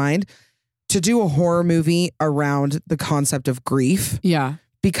comes to mind, to do a horror movie around the concept of grief. Yeah.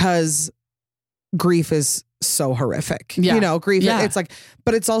 Because grief is so horrific. Yeah. You know, grief, Yeah. it's like,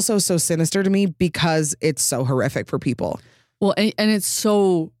 but it's also so sinister to me because it's so horrific for people. Well, and it's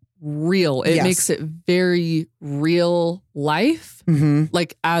so real. It Yes. makes it very real life. Mm-hmm.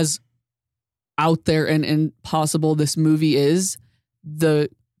 Like as out there and impossible this movie is, the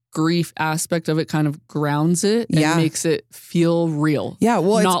grief aspect of it kind of grounds it and Yeah. makes it feel real. Yeah.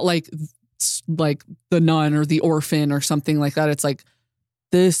 Well, Not like The Nun or The Orphan or something like that. It's like,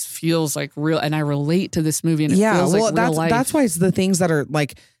 this feels like real, and I relate to this movie, and it feels like real life. That's why it's the things that are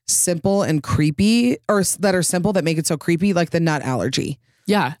like simple and creepy, or that are simple that make it so creepy, like the nut allergy.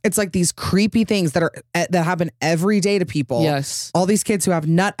 Yeah. It's like these creepy things that happen every day to people. Yes. All these kids who have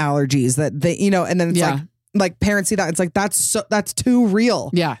nut allergies that they, and then it's like parents see that. It's like, that's too real.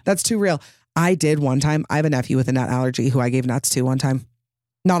 Yeah. That's too real. I did one time. I have a nephew with a nut allergy who I gave nuts to one time.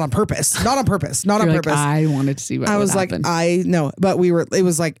 Not on purpose. Not on purpose. Not on You're purpose. Like, I wanted to see what I was like, happen. I know, but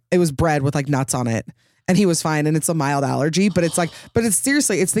it was bread with like nuts on it, and he was fine. And it's a mild allergy, but it's like,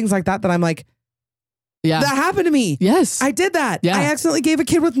 it's things like that I'm like, yeah, that happened to me. Yes. I did that. Yeah. I accidentally gave a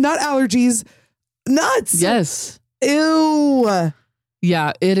kid with nut allergies nuts. Yes. Ew.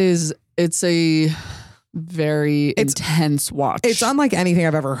 Yeah, it is. It's a very intense watch. It's unlike anything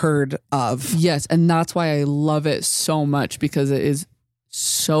I've ever heard of. Yes, and that's why I love it so much, because it is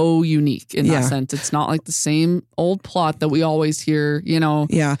so unique in that sense. It's not like the same old plot that we always hear,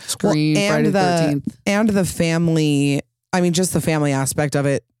 Yeah. Scream, Friday the 13th. And the family, just the family aspect of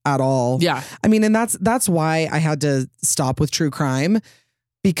it at all. Yeah. And that's why I had to stop with true crime,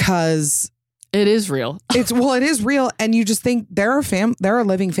 because it is real. It is real. And you just think there are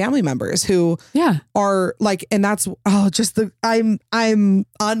living family members who are like, and that's, I'm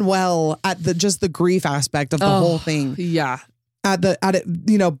unwell at the grief aspect of the whole thing. Yeah. At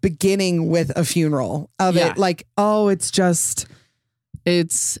it, beginning with a funeral of it. Like,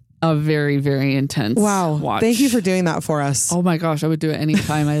 it's a very, very intense watch. Thank you for doing that for us. Oh my gosh, I would do it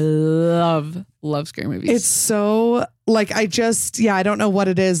anytime. I love scary movies. It's so like, I don't know what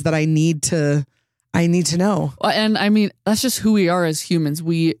it is that I need to know. And that's just who we are as humans.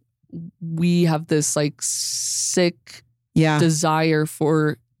 We have this like sick desire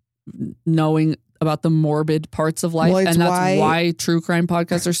for knowing about the morbid parts of life. And that's why true crime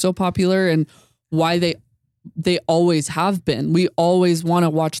podcasts are so popular, and why they always have been. We always want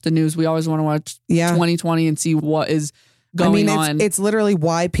to watch the news. We always want to watch 2020 and see what is going on. It's literally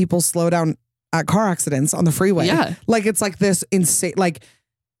why people slow down at car accidents on the freeway. Yeah. Like, it's like this insane, like,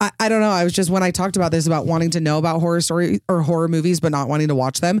 I don't know. I was just, when I talked about this, about wanting to know about horror stories or horror movies, but not wanting to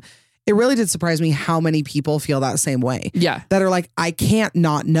watch them, it really did surprise me how many people feel that same way. Yeah. That are like, I can't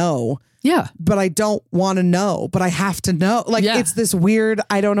not know Yeah. but I don't want to know, but I have to know. Like it's this weird,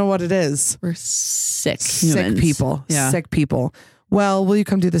 I don't know what it is. We're sick people. Yeah. Sick people. Well, will you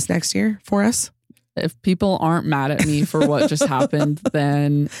come do this next year for us? If people aren't mad at me for what just happened,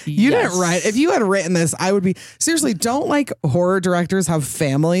 then you didn't write. If you had written this, I would be seriously. Don't like horror directors have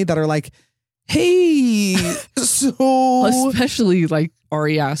family that are like, hey, so especially like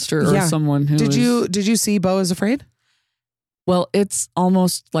Ari Aster or someone who did you see Beau is Afraid? Well, it's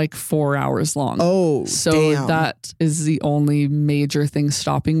almost like 4 hours long. Oh, so damn. That is the only major thing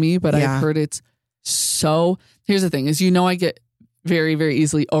stopping me. But I've heard it's so. Here's the thing: is I get very, very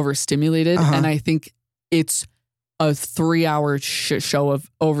easily overstimulated, and I think it's a 3-hour show of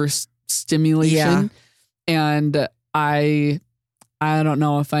overstimulation. And I don't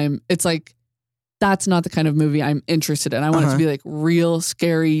know if it's like that's not the kind of movie I'm interested in. I want it to be like real,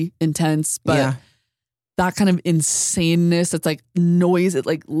 scary, intense, but that kind of insaneness. It's like noise. It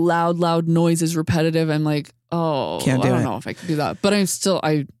like loud noise is repetitive. I'm like, I don't know if I can do that, but I'm still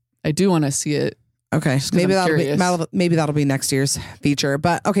I do want to see it. Okay, maybe that'll be next year's feature.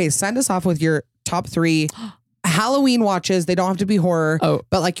 But okay, send us off with your top 3 Halloween watches. They don't have to be horror,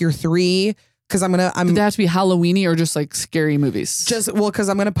 but like your 3. Because I'm Do they have to be Halloweeny or just like scary movies? Because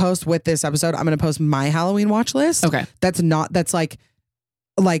I'm gonna post with this episode. I'm gonna post my Halloween watch list. Okay, that's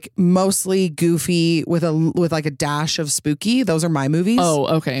like mostly goofy with like a dash of spooky. Those are my movies.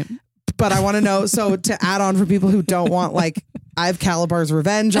 Oh, okay. But I want to know. So to add on for people who don't want, like, I have Calabar's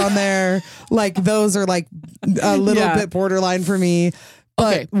Revenge on there. Like those are like a little bit borderline for me.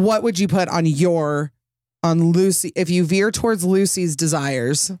 But what would you put on Lucy if you veer towards Lucy's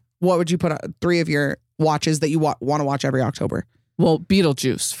desires? What would you put on 3 of your watches that you want to watch every October? Well,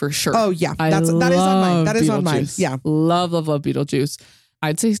 Beetlejuice for sure. Oh yeah, that is on mine. That is on mine. Yeah, love Beetlejuice.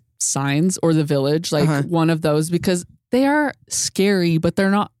 I'd say Signs or The Village, like one of those, because they are scary, but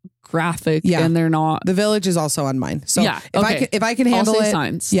they're not graphic, and they're not. The Village is also on mine. So if I can handle I'll say it,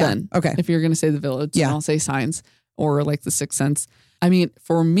 Signs. Then okay. If you're gonna say The Village, then I'll say Signs or like The Sixth Sense. I mean,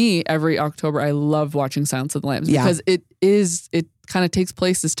 for me, every October, I love watching Silence of the Lambs because it kind of takes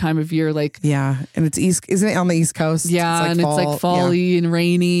place this time of year. Like, and it's isn't it on the East Coast? Yeah, it's like fall-y and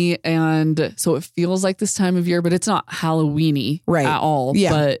rainy. And so it feels like this time of year, but it's not Halloweeny at all.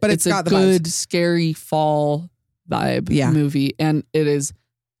 Yeah, but it's got a good, scary fall vibe movie. And it is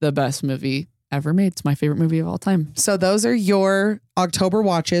the best movie ever made. It's my favorite movie of all time. So those are your October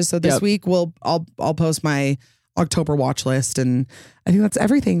watches. So this week I'll post my October watch list, and I think that's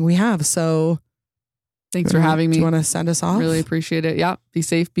everything we have. So thanks for having me. Do you want to send us off? Really appreciate it. Yeah. Be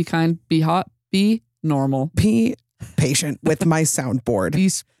safe, be kind, be hot, be normal. Be patient with my soundboard. Be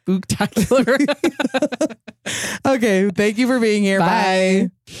spooktacular. Okay. Thank you for being here.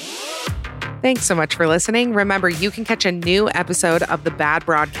 Bye. Thanks so much for listening. Remember, you can catch a new episode of The Bad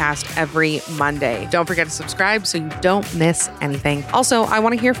Broadcast every Monday. Don't forget to subscribe so you don't miss anything. Also, I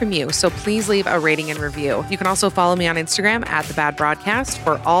want to hear from you, so please leave a rating and review. You can also follow me on Instagram at The Bad Broadcast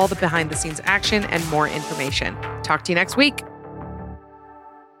for all the behind-the-scenes action and more information. Talk to you next week.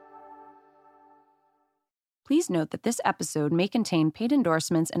 Please note that this episode may contain paid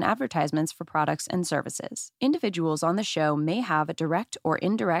endorsements and advertisements for products and services. Individuals on the show may have a direct or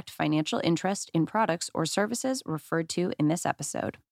indirect financial interest in products or services referred to in this episode.